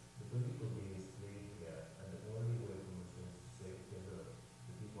that the political game is played here, and the only way for Muslims to say, okay, look,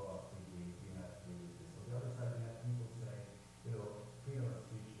 the people are thinking we have to use this. On the other side, we have people saying, you know, freedom of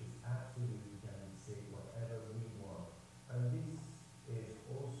speech is absolutely, we can say whatever we want. And this is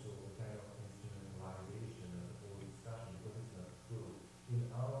also a kind of instrumentalization of the whole discussion, because it's not true. In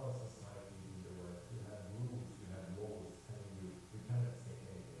our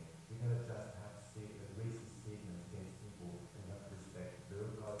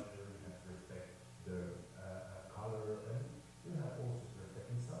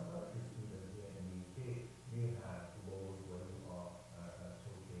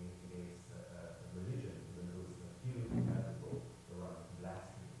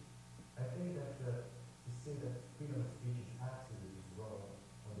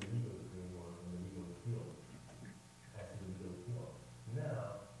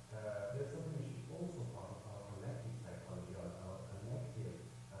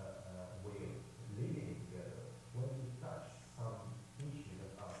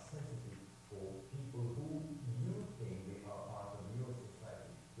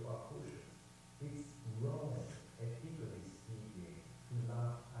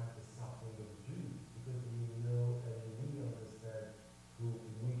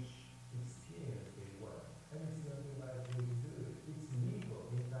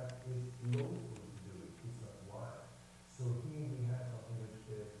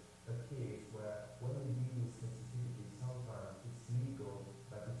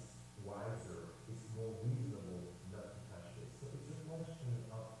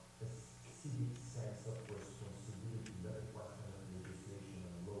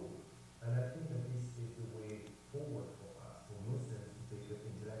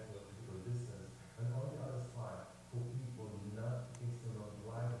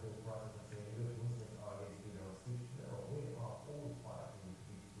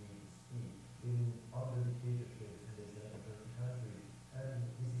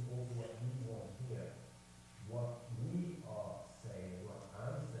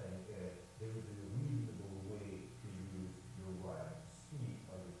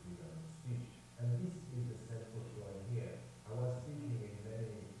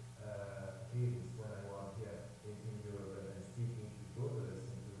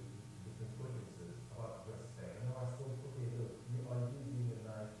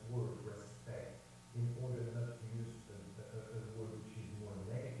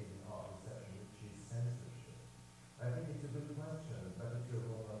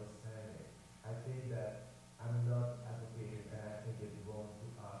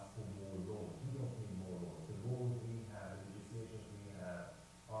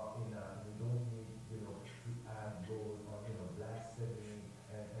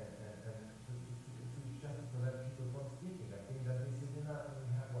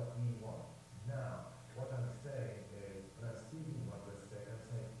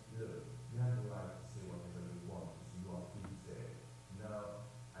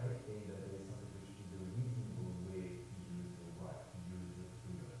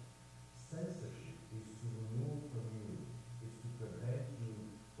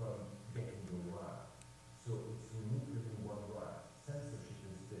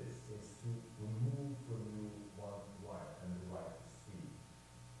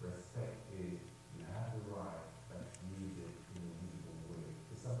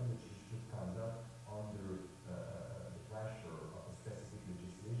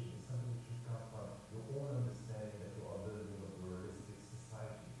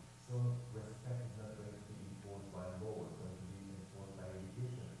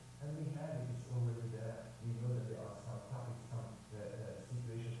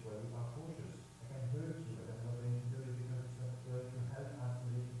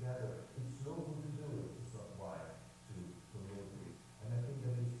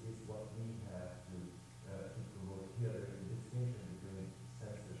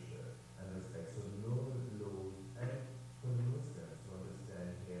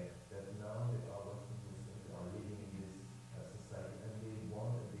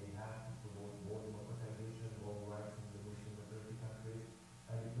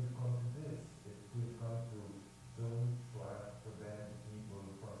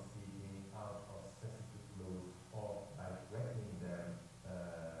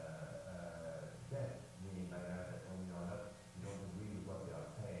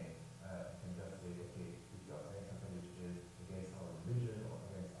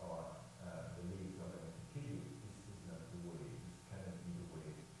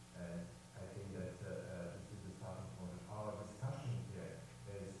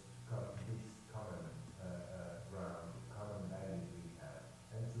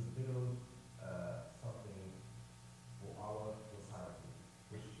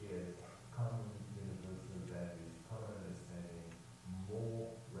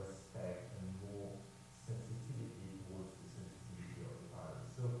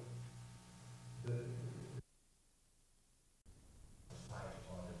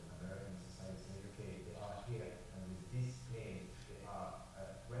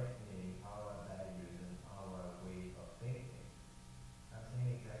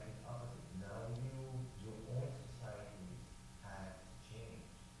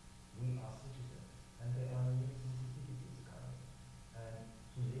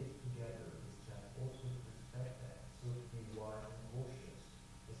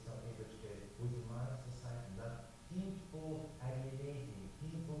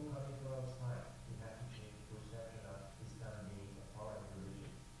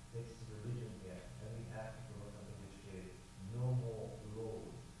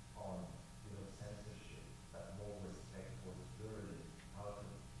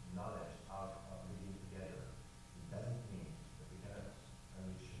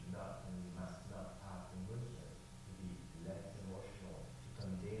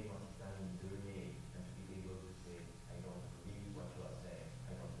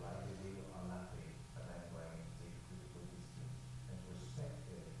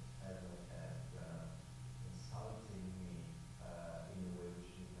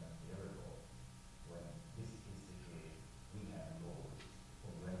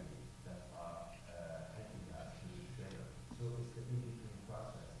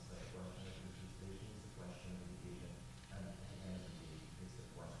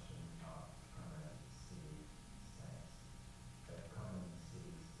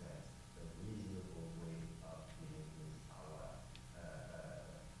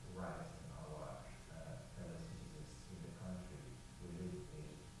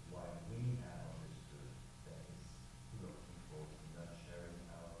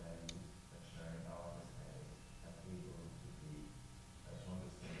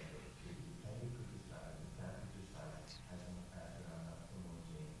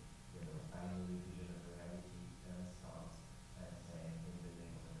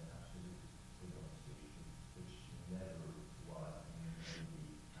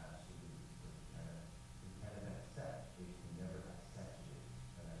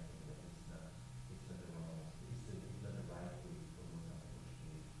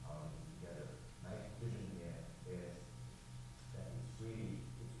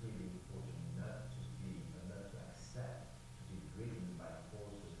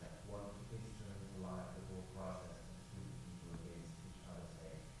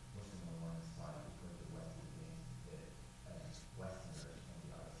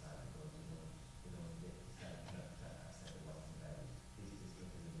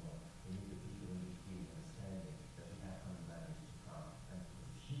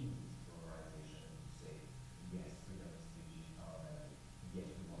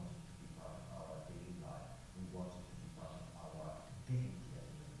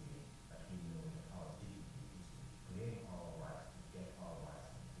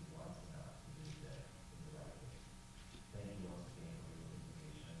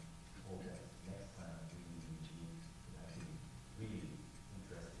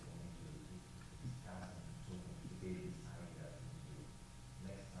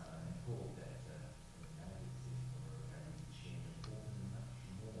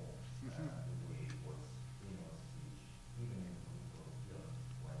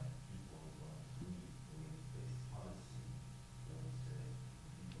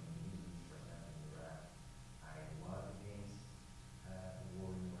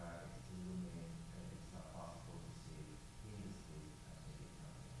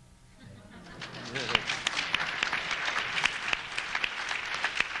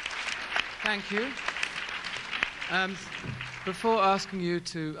Thank you. Before asking you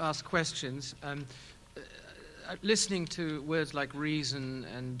to ask questions, listening to words like reason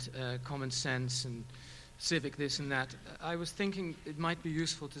and common sense and civic this and that, I was thinking it might be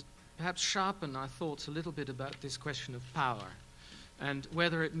useful to perhaps sharpen our thoughts a little bit about this question of power and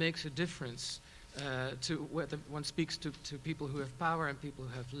whether it makes a difference to whether one speaks to people who have power and people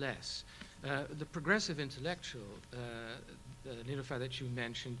who have less. The progressive intellectual, Niloufar, that you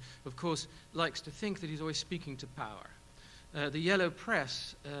mentioned, of course, likes to think that he's always speaking to power. The yellow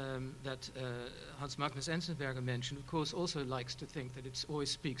press that Hans Magnus Enzensberger mentioned, of course, also likes to think that it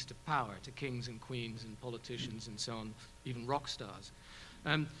always speaks to power, to kings and queens and politicians and so on, even rock stars.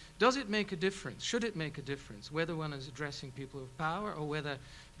 Does it make a difference? Should it make a difference whether one is addressing people of power or whether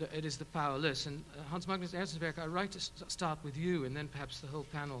it is the powerless? And Hans Magnus Enzensberger, I'd like to start with you, and then perhaps the whole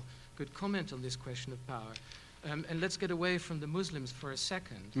panel could comment on this question of power. And let's get away from the Muslims for a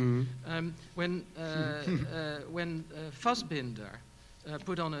second. When Fassbinder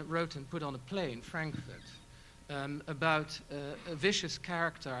wrote and put on a play in Frankfurt about a vicious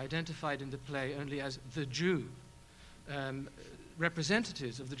character identified in the play only as the Jew,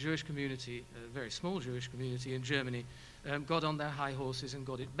 representatives of the Jewish community, a very small Jewish community in Germany, got on their high horses and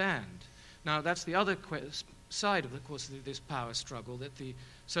got it banned. Now, that's the other side of, course, this power struggle, that the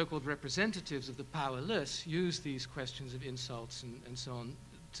so-called representatives of the powerless use these questions of insults and so on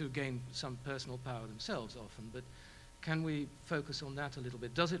to gain some personal power themselves often. But can we focus on that a little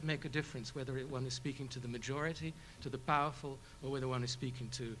bit? Does it make a difference whether one is speaking to the majority, to the powerful, or whether one is speaking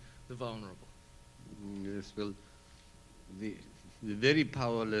to the vulnerable? Yes, well, the very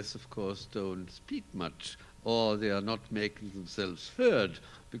powerless, of course, don't speak much, or they are not making themselves heard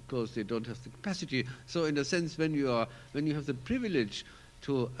because they don't have the capacity. So, in a sense, when you have the privilege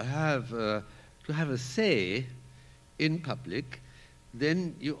to have a say in public,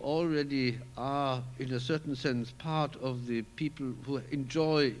 then you already are, in a certain sense, part of the people who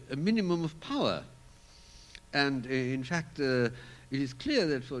enjoy a minimum of power. And in fact, it is clear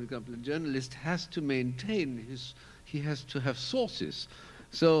that, for example, a journalist has to maintain he has to have sources.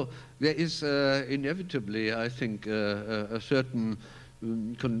 So there is inevitably, I think, a certain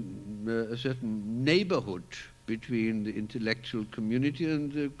neighborhood between the intellectual community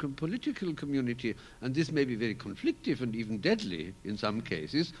and the political community, and this may be very conflictive and even deadly in some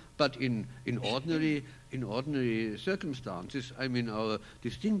cases. But in ordinary circumstances, I mean, our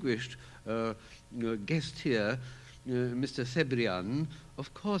distinguished guest here, Mr. Cebrian,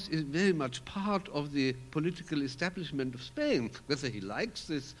 of course, is very much part of the political establishment of Spain. Whether he likes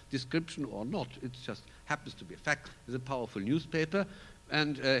this description or not, it just happens to be a fact. It's a powerful newspaper,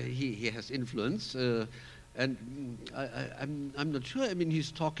 and he has influence. And I'm not sure. I mean,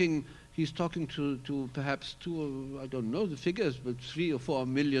 he's talking to perhaps I don't know the figures, but 3 or 4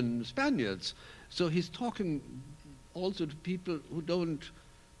 million Spaniards. So he's talking also to people who don't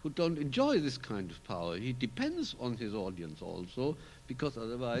enjoy this kind of power. He depends on his audience also, because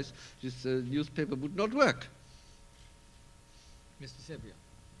otherwise this newspaper would not work. Mr. Cebrian.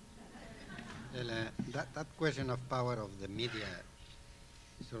 Well, that question of power of the media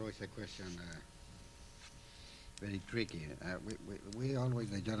is always a question very tricky. We always,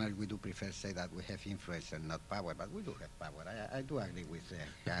 the journalists, we do prefer to say that we have influence and not power, but we do have power. I do agree with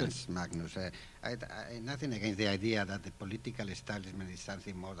Hans Magnus. Nothing against the idea that the political establishment is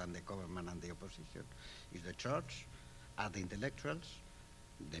something more than the government and the opposition. It's the church, are the intellectuals,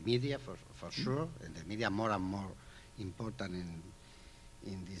 the media for sure, and the media more and more important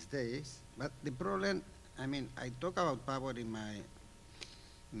in these days. But the problem, I mean, I talk about power in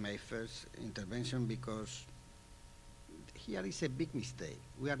my first intervention because here is a big mistake.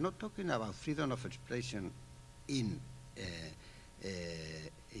 We are not talking about freedom of expression in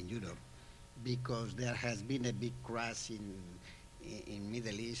Europe because there has been a big crash in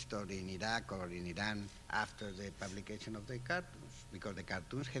Middle East or in Iraq or in Iran after the publication of the cartoons, because the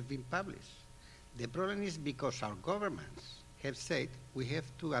cartoons have been published. The problem is because our governments have said we have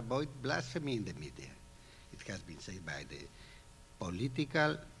to avoid blasphemy in the media. It has been said by the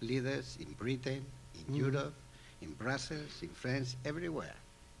political leaders in Britain, in Europe, in Brussels, in France, everywhere.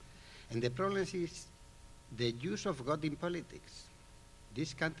 And the problem is the use of God in politics.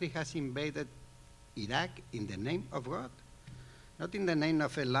 This country has invaded Iraq in the name of God, not in the name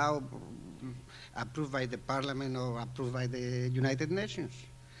of a law approved by the parliament or approved by the United Nations.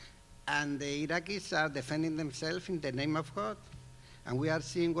 And the Iraqis are defending themselves in the name of God. And we are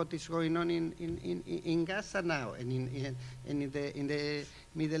seeing what is going on in Gaza now and in the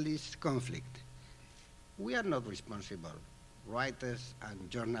Middle East conflict. We are not responsible, writers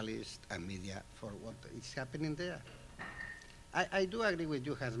and journalists and media, for what is happening there. I do agree with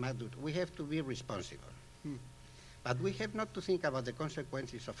you, Hazmat. We have to be responsible. But we have not to think about the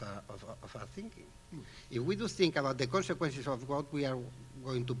consequences of our thinking. If we do think about the consequences of what we are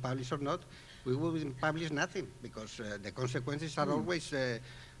going to publish or not, we will publish nothing, because the consequences are always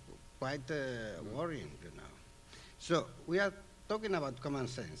quite worrying, you know. So we are talking about common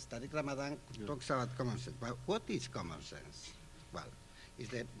sense. Tariq Ramadan talks about common sense. But what is common sense? Well, it's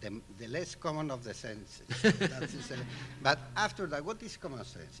the less common of the senses. But after that, what is common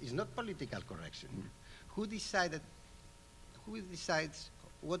sense? It's not political correction. Who decides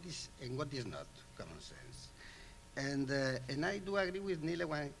what is and what is not common sense? And I do agree with Nile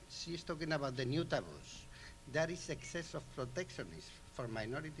when she's talking about the new taboos. There is excess of protectionism for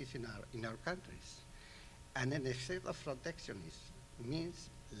minorities in our countries. And an excess of protectionism means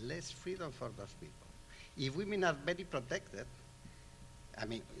less freedom for those people. If women are very protected, I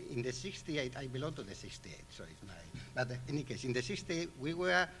mean, in the 68, I belong to the 68, so it's my, but in any case, in the 68, we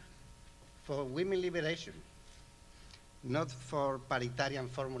were for women liberation, not for paritarian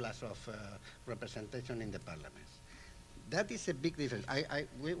formulas of representation in the parliaments. That is a big difference.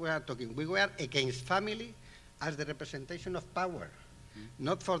 We were against family as the representation of power,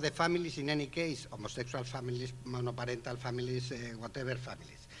 not for the families in any case, homosexual families, monoparental families, whatever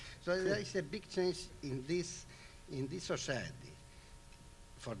families. So there is a big change in this society,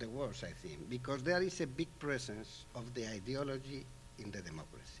 for the worse, I think, because there is a big presence of the ideology in the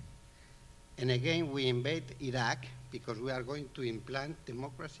democracy. And again, we invade Iraq because we are going to implant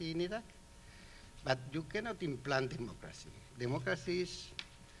democracy in Iraq. But you cannot implant democracy. Democracy is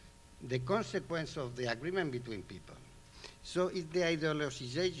the consequence of the agreement between people. So it's the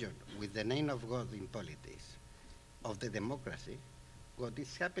ideologization with the name of God in politics of the democracy, what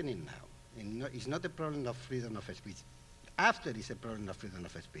is happening now. And it's not a problem of freedom of speech. After it's a problem of freedom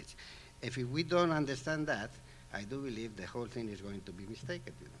of speech. If we don't understand that, I do believe the whole thing is going to be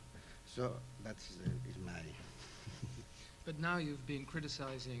mistaken, you know. So that's is my... But now you've been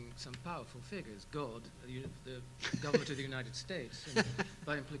criticizing some powerful figures, God, the government of the United States, and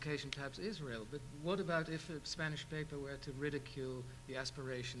by implication perhaps Israel. But what about if a Spanish paper were to ridicule the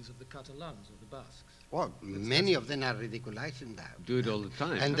aspirations of the Catalans or the Basques? Well, many of them are ridiculizing that. Do it all the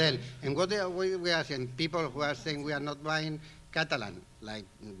time. And then, and what we are saying, people who are saying we are not buying Catalan, like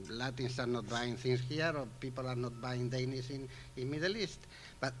Latins are not buying things here, or people are not buying Danish in Middle East.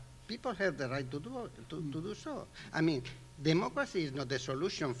 But people have the right to do so. I mean, democracy is not the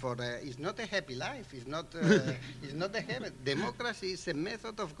solution for it's not a happy life. It's not it's not a heaven. Democracy is a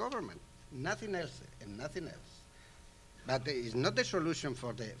method of government, nothing else and nothing else. But it's not the solution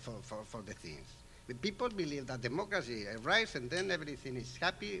for the things. The people believe that democracy arrives and then everything is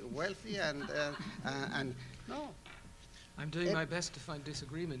happy, wealthy, and no. I'm doing my best to find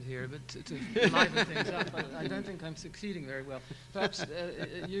disagreement here, but to liven things up, I don't think I'm succeeding very well. Perhaps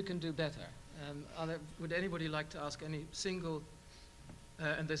you can do better. Would anybody like to ask any single,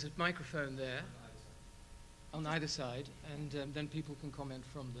 and there's a microphone there on either side, and then people can comment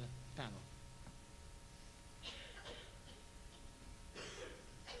from the panel.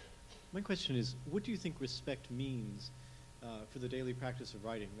 My question is, what do you think respect means for the daily practice of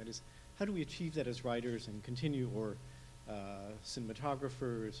writing? That is, how do we achieve that as writers and continue, or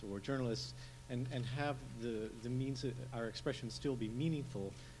cinematographers or journalists, and have the means of our expression still be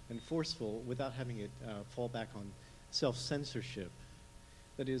meaningful and forceful without having it fall back on self-censorship?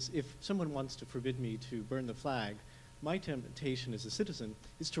 That is, if someone wants to forbid me to burn the flag, my temptation as a citizen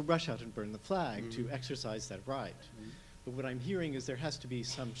is to rush out and burn the flag, to exercise that right. But what I'm hearing is there has to be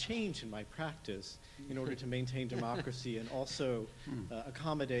some change in my practice in order to maintain democracy and also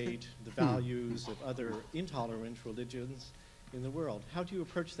accommodate the values of other intolerant religions in the world. How do you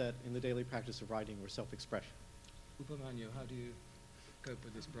approach that in the daily practice of writing or self-expression? Upamanyu, how do you cope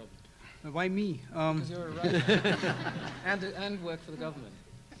with this problem? Why me? Because you're a writer and work for the government.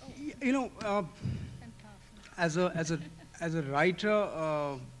 You know, as a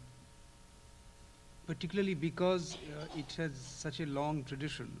writer, particularly because it has such a long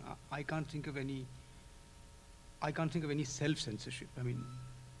tradition, I can't think of any self-censorship. I mean,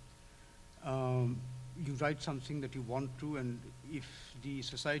 you write something that you want to, and if the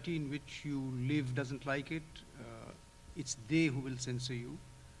society in which you live doesn't like it, it's they who will censor you,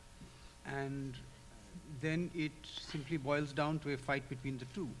 and then it simply boils down to a fight between the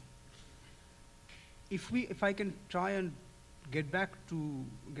two. If I can try and get back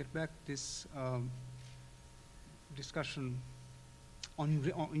this discussion on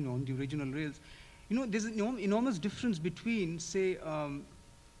the original rails, you know, there's an enormous difference between, say,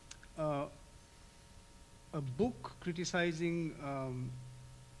 a book criticizing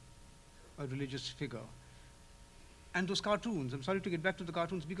a religious figure And those cartoons, I'm sorry to get back to the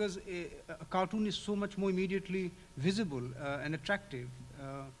cartoons, because a cartoon is so much more immediately visible and attractive.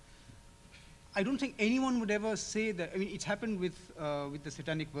 I don't think anyone would ever say that. I mean, it's happened with the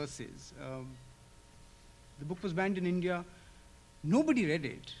Satanic Verses. The book was banned in India. Nobody read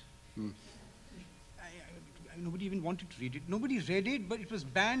it. Nobody even wanted to read it. Nobody read it, but it was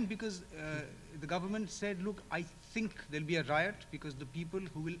banned because the government said, look, I think there'll be a riot because the people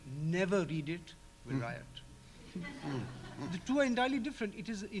who will never read it will riot. The two are entirely different. It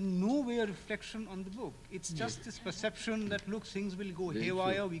is in no way a reflection on the book. It's just this perception that, look, things will go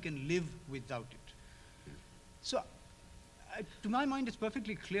haywire, we can live without it. So, to my mind, it's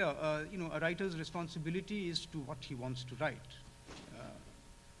perfectly clear, a writer's responsibility is to what he wants to write.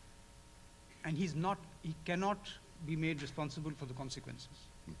 And he cannot be made responsible for the consequences.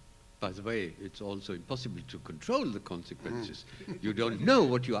 By the way, it's also impossible to control the consequences. You don't know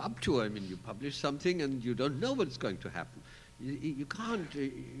what you're up to. I mean, you publish something and you don't know what's going to happen. You can't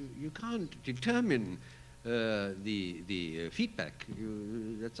determine the feedback.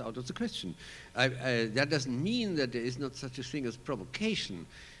 That's out of the question. That doesn't mean that there is not such a thing as provocation,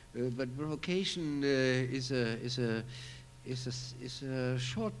 but provocation is a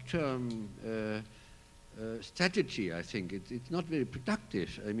short-term strategy, I think. It's not very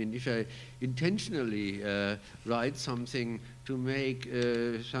productive. I mean, if I intentionally write something to make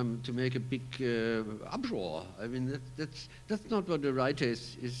a big uproar, I mean, that's not what a writer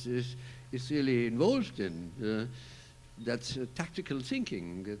is really involved in. That's tactical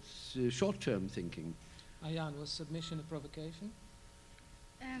thinking. That's short-term thinking. Ayaan, was Submission a provocation?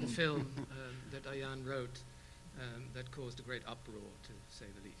 The film that Ayaan wrote that caused a great uproar, to say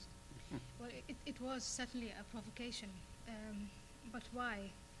the least. Well, it was certainly a provocation, but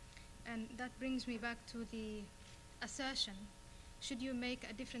why? And that brings me back to the assertion, should you make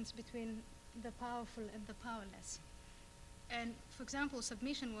a difference between the powerful and the powerless? And, for example,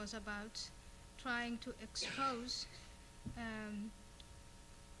 Submission was about trying to expose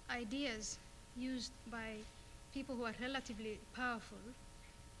ideas used by people who are relatively powerful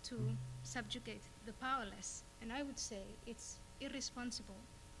to subjugate the powerless. And I would say it's irresponsible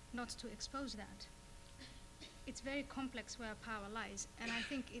not to expose that. It's very complex where power lies, and I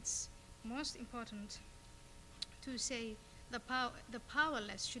think it's most important to say the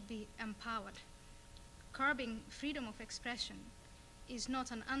powerless should be empowered. Curbing freedom of expression is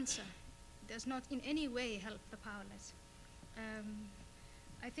not an answer. It does not in any way help the powerless.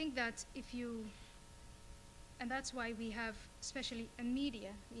 I think that and that's why we have, especially in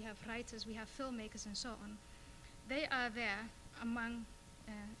media, we have writers, we have filmmakers and so on. They are there among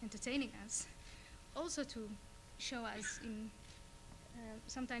entertaining us, also to show us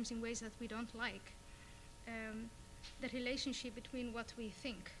sometimes in ways that we don't like, the relationship between what we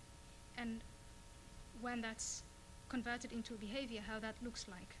think and when that's converted into behavior, how that looks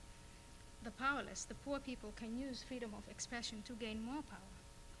like. The powerless, the poor people, can use freedom of expression to gain more power.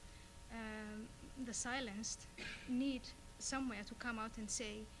 The silenced need somewhere to come out and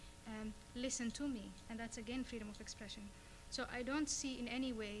say, listen to me, and that's again freedom of expression. So I don't see in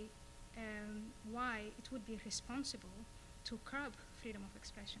any way why it would be responsible to curb freedom of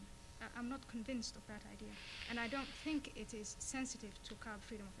expression. I'm not convinced of that idea. And I don't think it is sensitive to curb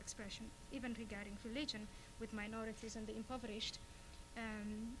freedom of expression, even regarding religion with minorities and the impoverished,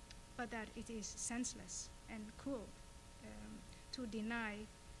 but that it is senseless and cruel to deny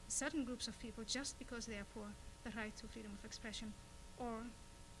certain groups of people just because they are poor the right to freedom of expression, or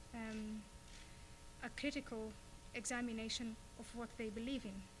a critical examination of what they believe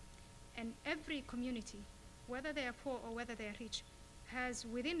in. And every community, whether they are poor or whether they are rich, has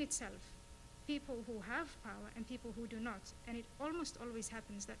within itself people who have power and people who do not. And it almost always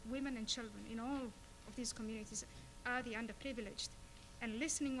happens that women and children in all of these communities are the underprivileged. And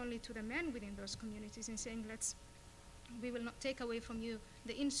listening only to the men within those communities and saying, we will not take away from you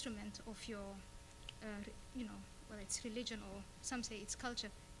the instrument of your, whether it's religion or some say it's culture,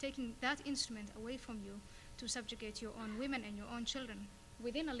 taking that instrument away from you to subjugate your own women and your own children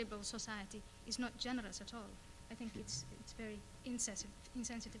within a liberal society is not generous at all. I think it's very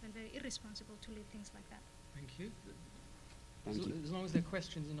insensitive and very irresponsible to leave things like that. Thank you. Thank you. As long as they're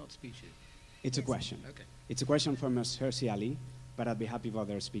questions and not speeches. It's a question. Okay. It's a question from Ms. Hersi Ali, but I'd be happy if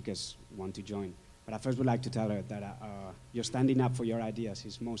other speakers want to join. But I first would like to tell her that you're standing up for your ideas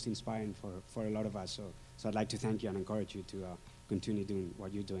is most inspiring for a lot of us. So I'd like to thank you and encourage you to continue doing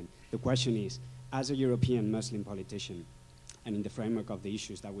what you're doing. The question is, as a European Muslim politician, and in the framework of the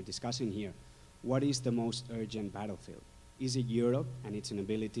issues that we're discussing here, what is the most urgent battlefield? Is it Europe and its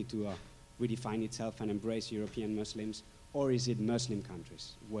inability to redefine itself and embrace European Muslims, or is it Muslim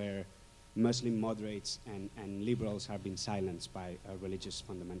countries where Muslim moderates and liberals are being silenced by religious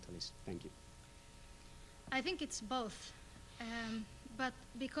fundamentalists? Thank you. I think it's both. But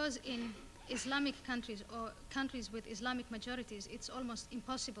because in Islamic countries or countries with Islamic majorities, it's almost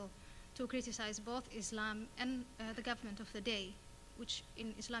impossible to criticize both Islam and the government of the day, which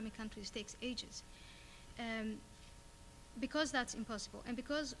in Islamic countries takes ages. Because that's impossible, and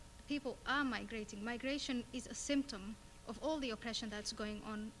because people are migrating, migration is a symptom of all the oppression that's going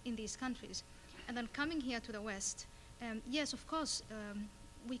on in these countries. And then coming here to the West, yes, of course,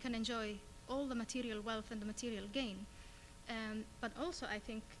 we can enjoy all the material wealth and the material gain. But also, I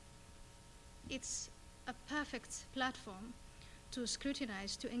think it's a perfect platform to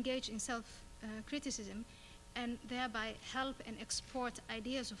scrutinize, to engage in self-criticism, and thereby help and export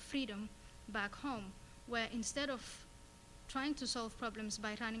ideas of freedom back home, where instead of trying to solve problems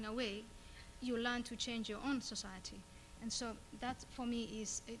by running away, you learn to change your own society. And so that, for me,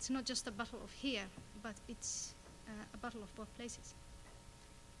 it's not just a battle of here, but it's a battle of both places.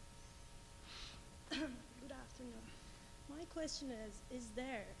 Good afternoon. My question is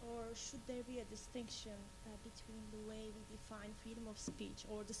there or should there be a distinction between the way we define freedom of speech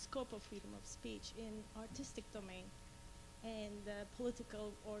or the scope of freedom of speech in artistic domain and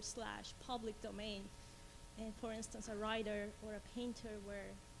political or / public domain? And for instance, a writer or a painter where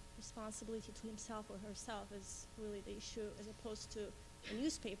responsibility to himself or herself is really the issue, as opposed to a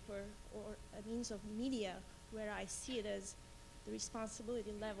newspaper or a means of media where I see it as the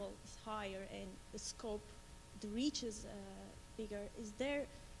responsibility level is higher and the scope, the reach is bigger. Is there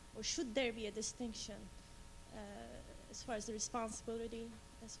or should there be a distinction as far as the responsibility,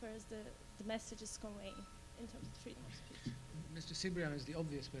 as far as the message is conveying in terms of freedom of speech? Mr. Cibrian is the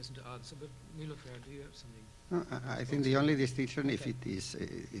obvious person to answer, but Nilofer, do you have something? No, I think the only distinction if it is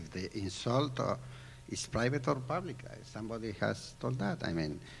if the insult is private or public. Somebody has told that. I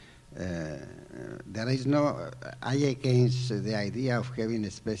mean, there is no. I against the idea of having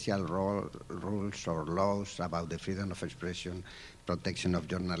a special rules or laws about the freedom of expression, protection of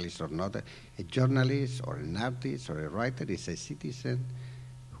journalists or not. A journalist or an artist or a writer is a citizen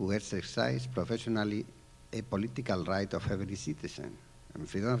who exercises professionally a political right of every citizen. And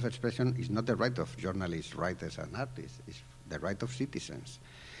freedom of expression is not the right of journalists, writers, and artists. It's the right of citizens.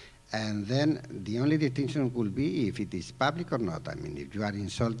 And then the only distinction will be if it is public or not. I mean, if you are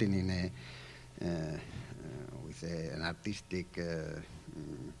insulting in with an artistic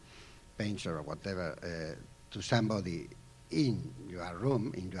painter or whatever to somebody in your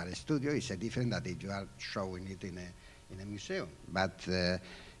room, in your studio, it's a different that if you are showing it in a museum. But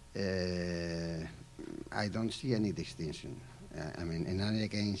I don't see any distinction. I mean, and I'm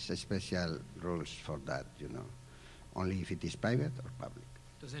against special rules for that, you know, only if it is private or public.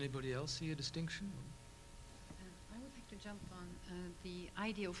 Does anybody else see a distinction? I would like to jump on the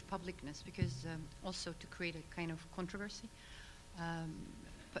idea of publicness, because also to create a kind of controversy.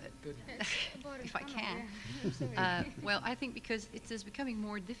 But if I can. Well, I think because it is becoming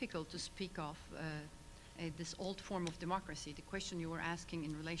more difficult to speak of this old form of democracy. The question you were asking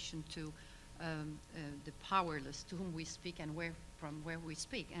in relation to the powerless, to whom we speak and from where we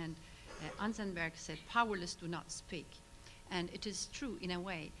speak. And Anzenberg said, powerless do not speak. And it is true in a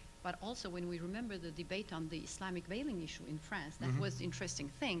way, but also when we remember the debate on the Islamic veiling issue in France, that was the interesting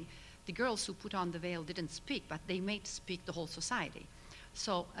thing. The girls who put on the veil didn't speak, but they made speak the whole society.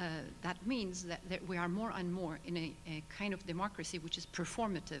 So that means that we are more and more in a kind of democracy which is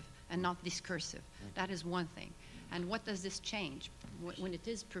performative and not discursive. That is one thing. And what does this change? When it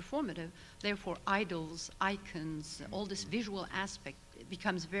is performative, therefore idols, icons, all this visual aspect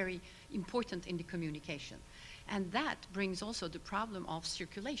becomes very important in the communication. And that brings also the problem of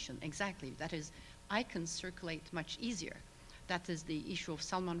circulation, exactly. That is, icons circulate much easier. That is the issue of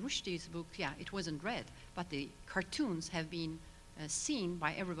Salman Rushdie's book. Yeah, it wasn't read, but the cartoons have been seen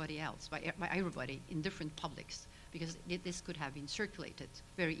by everybody else, by everybody in different publics, because this could have been circulated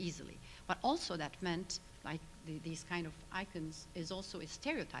very easily. But also that meant, like these kind of icons is also a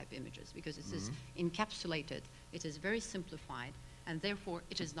stereotype images, because it is encapsulated, it is very simplified, and therefore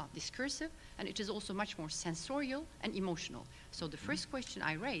it is not discursive, and it is also much more sensorial and emotional. So the first question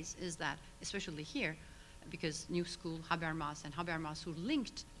I raise is that, especially here, because New School, Habermas, and Habermas, who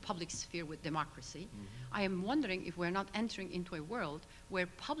linked public sphere with democracy, I am wondering if we're not entering into a world where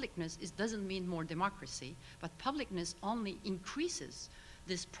publicness doesn't mean more democracy, but publicness only increases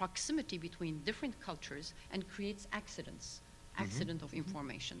this proximity between different cultures and creates accident of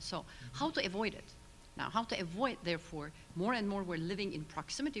information. So how to avoid it? Now, how to avoid, therefore, more and more we're living in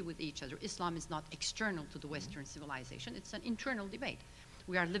proximity with each other. Islam is not external to the Western civilization, it's an internal debate.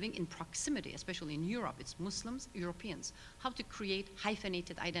 We are living in proximity, especially in Europe. It's Muslims, Europeans. How to create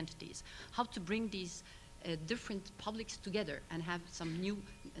hyphenated identities. How to bring these different publics together and have some new,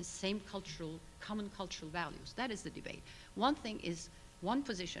 same cultural, common cultural values. That is the debate. One thing is, one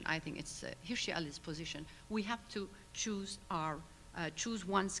position, I think it's Hirsi Ali's position, we have to choose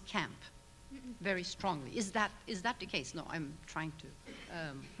one's camp very strongly. Is that the case? No, I'm trying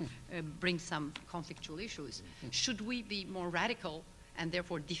to bring some conflictual issues. Should we be more radical and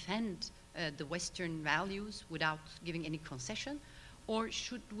therefore defend the Western values without giving any concession? Or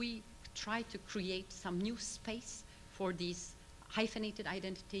should we try to create some new space for these hyphenated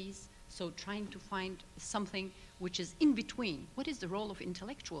identities, so trying to find something which is in between? What is the role of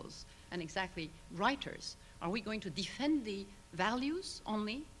intellectuals and exactly writers? Are we going to defend the values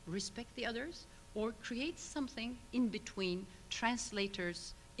only, respect the others, or create something in between,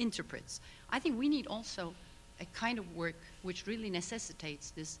 translators, interprets? I think we need also a kind of work which really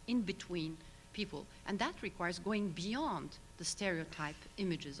necessitates this in-between people, and that requires going beyond the stereotype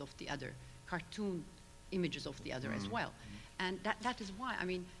images of the other, cartoon images of the other as well. And that is why, I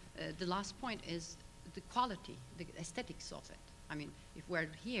mean, the last point is the quality, the aesthetics of it. I mean, if we're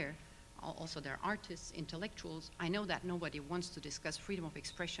here, also there are artists, intellectuals. I know that nobody wants to discuss freedom of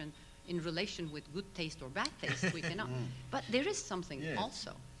expression in relation with good taste or bad taste. We cannot. But there is something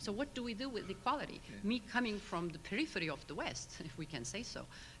also. So what do we do with equality? Me coming from the periphery of the West, if we can say so,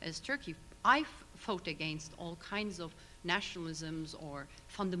 as Turkey, I fought against all kinds of nationalisms or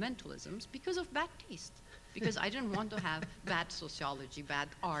fundamentalisms because of bad taste. Because I didn't want to have bad sociology, bad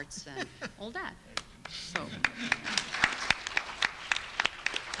arts, and all that. So.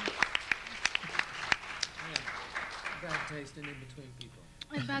 Bad taste and in between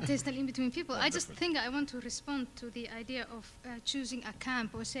people. Bad taste and in between people. I just think I want to respond to the idea of choosing a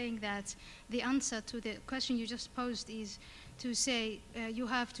camp, or saying that the answer to the question you just posed is to say you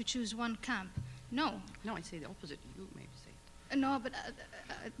have to choose one camp. No. No, I say the opposite. You maybe say it. No, but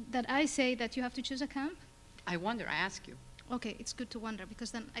that I say that you have to choose a camp? I wonder, I ask you. Okay, it's good to wonder, because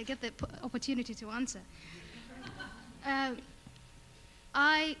then I get the opportunity to answer.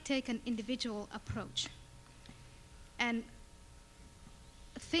 I take an individual approach. And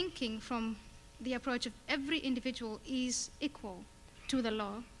thinking from the approach of every individual is equal to the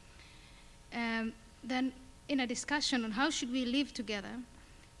law, then in a discussion on how should we live together,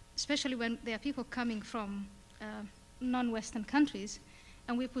 especially when there are people coming from non-Western countries,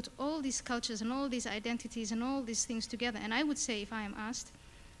 and we put all these cultures and all these identities and all these things together, and I would say, if I am asked,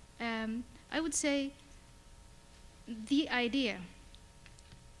 I would say the idea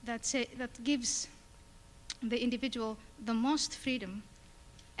that gives the individual the most freedom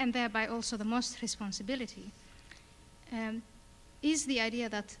and thereby also the most responsibility is the idea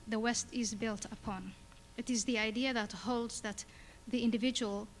that the West is built upon. It is the idea that holds that the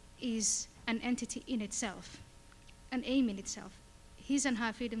individual is an entity in itself, an aim in itself. His and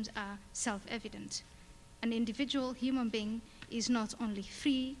her freedoms are self-evident. An individual human being is not only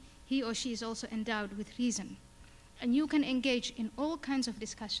free, he or she is also endowed with reason. And you can engage in all kinds of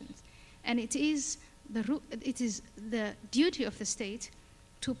discussions. And it is the duty of the state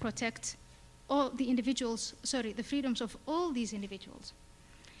to protect all the individuals, the freedoms of all these individuals.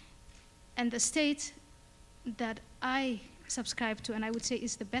 And the state that I subscribe to, and I would say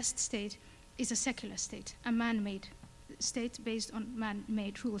is the best state, is a secular state, a man-made state based on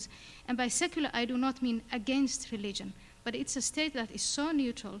man-made rules. And by secular, I do not mean against religion, but it's a state that is so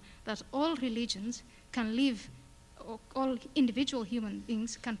neutral that all religions can live, or all individual human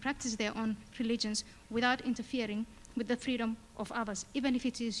beings can practice their own religions without interfering with the freedom of others, even if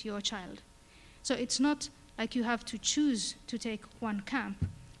it is your child. So it's not like you have to choose to take one camp,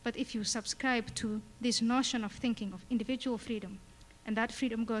 but if you subscribe to this notion of thinking of individual freedom, and that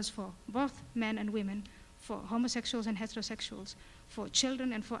freedom goes for both men and women, for homosexuals and heterosexuals, for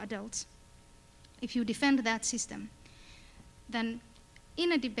children and for adults, if you defend that system, then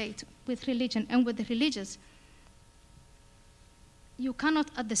in a debate with religion and with the religious, you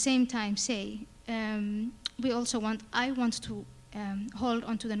cannot at the same time say, I want to hold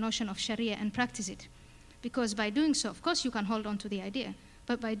on to the notion of Sharia and practice it. Because by doing so, of course you can hold on to the idea,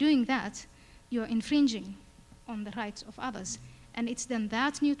 but by doing that, you're infringing on the rights of others. And it's then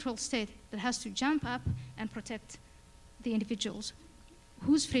that neutral state that has to jump up and protect the individuals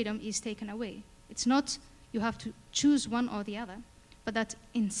whose freedom is taken away. It's not you have to choose one or the other, but that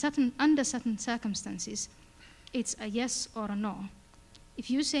under certain circumstances, it's a yes or a no. If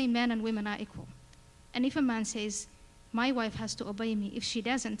you say men and women are equal, and if a man says, my wife has to obey me, if she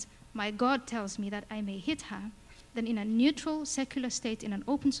doesn't, my God tells me that I may hit her, then in a neutral, secular state, in an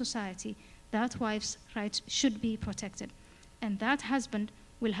open society, that wife's rights should be protected. And that husband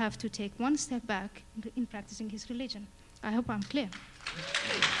will have to take one step back in practicing his religion. I hope I'm clear.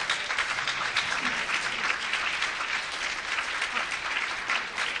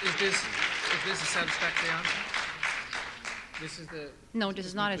 Is this a satisfactory answer? No, this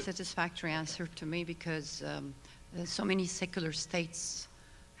is not a satisfactory answer to me because so many secular states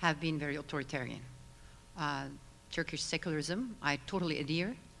have been very authoritarian. Turkish secularism, I totally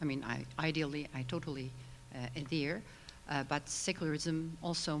adhere. I mean, ideally, I totally adhere. But secularism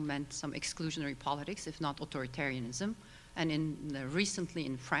also meant some exclusionary politics, if not authoritarianism. And recently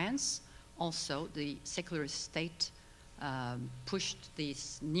in France, also the secularist state pushed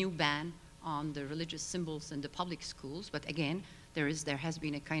this new ban on the religious symbols in the public schools. But again, there has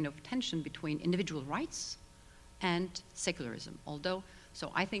been a kind of tension between individual rights and secularism. So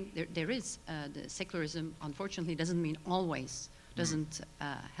I think there is, the secularism unfortunately doesn't mean always, doesn't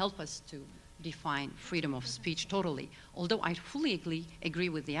help us to define freedom of speech totally. Although I fully agree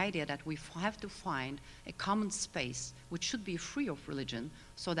with the idea that we have to find a common space which should be free of religion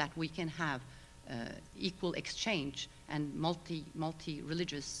so that we can have equal exchange and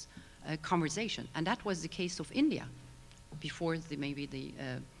multi-religious conversation. And that was the case of India before maybe the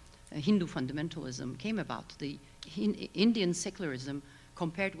Hindu fundamentalism came about. The Indian secularism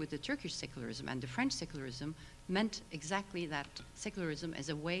compared with the Turkish secularism and the French secularism meant exactly that, secularism as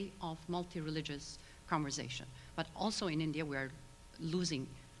a way of multi-religious conversation. But also in India we are losing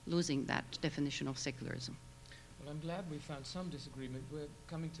that definition of secularism. Well, I'm glad we found some disagreement. We're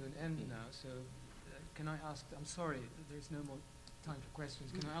coming to an end now, so can I ask, I'm sorry, there's no more time for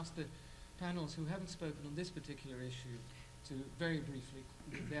questions. Can I ask the panels who haven't spoken on this particular issue to very briefly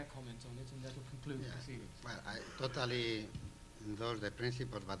give their comment on it, and that will conclude the proceedings. Well, I totally endorse the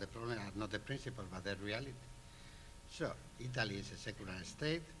principles, but the problem are not the principles, but the reality. Sure, Italy is a secular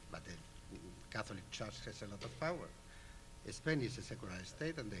state, but the Catholic Church has a lot of power. Spain is a secular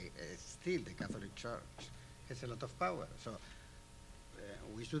state, and still the Catholic Church has a lot of power. So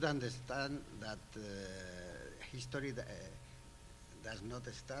we should understand that history does not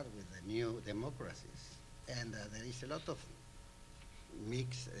start with the new democracies. And there is a lot of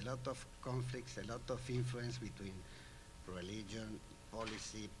mix, a lot of conflicts, a lot of influence between religion,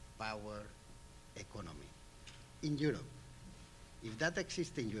 policy, power, economy. In Europe, if that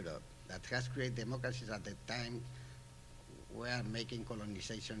exists in Europe, that has created democracies at the time we are making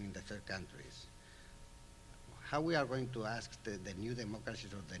colonization in the third countries, how we are going to ask the new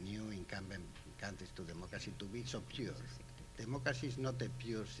democracies or the new incumbent countries to democracy to be so pure? Democracy is not a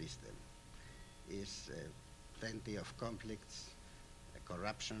pure system. It's plenty of conflicts,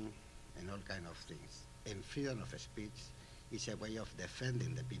 corruption, and all kind of things. And freedom of speech is a way of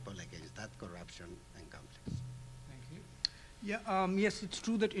defending the people against that corruption and conflicts. Thank you. Yeah, yes, it's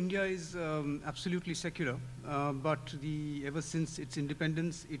true that India is absolutely secular, but ever since its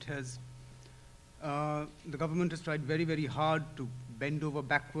independence, it has the government has tried very, very hard to bend over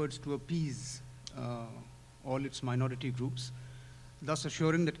backwards to appease all its minority groups, thus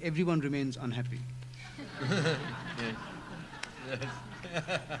assuring that everyone remains unhappy.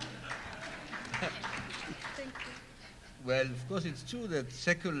 Well, of course, it's true that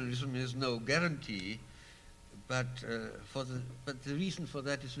secularism is no guarantee, but the reason for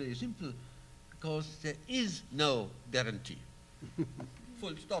that is very simple, because there is no guarantee.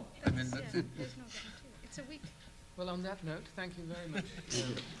 Full stop. I mean, that's it. There's no guarantee. It's a week. Well, on that note, thank you very much.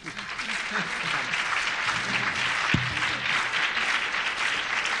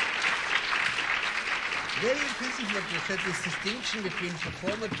 Very impressive what you said, this distinction between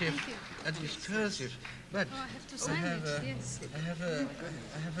performative and discursive. But I have to sign it, yes. I have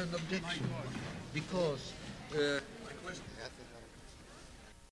an objection, because My question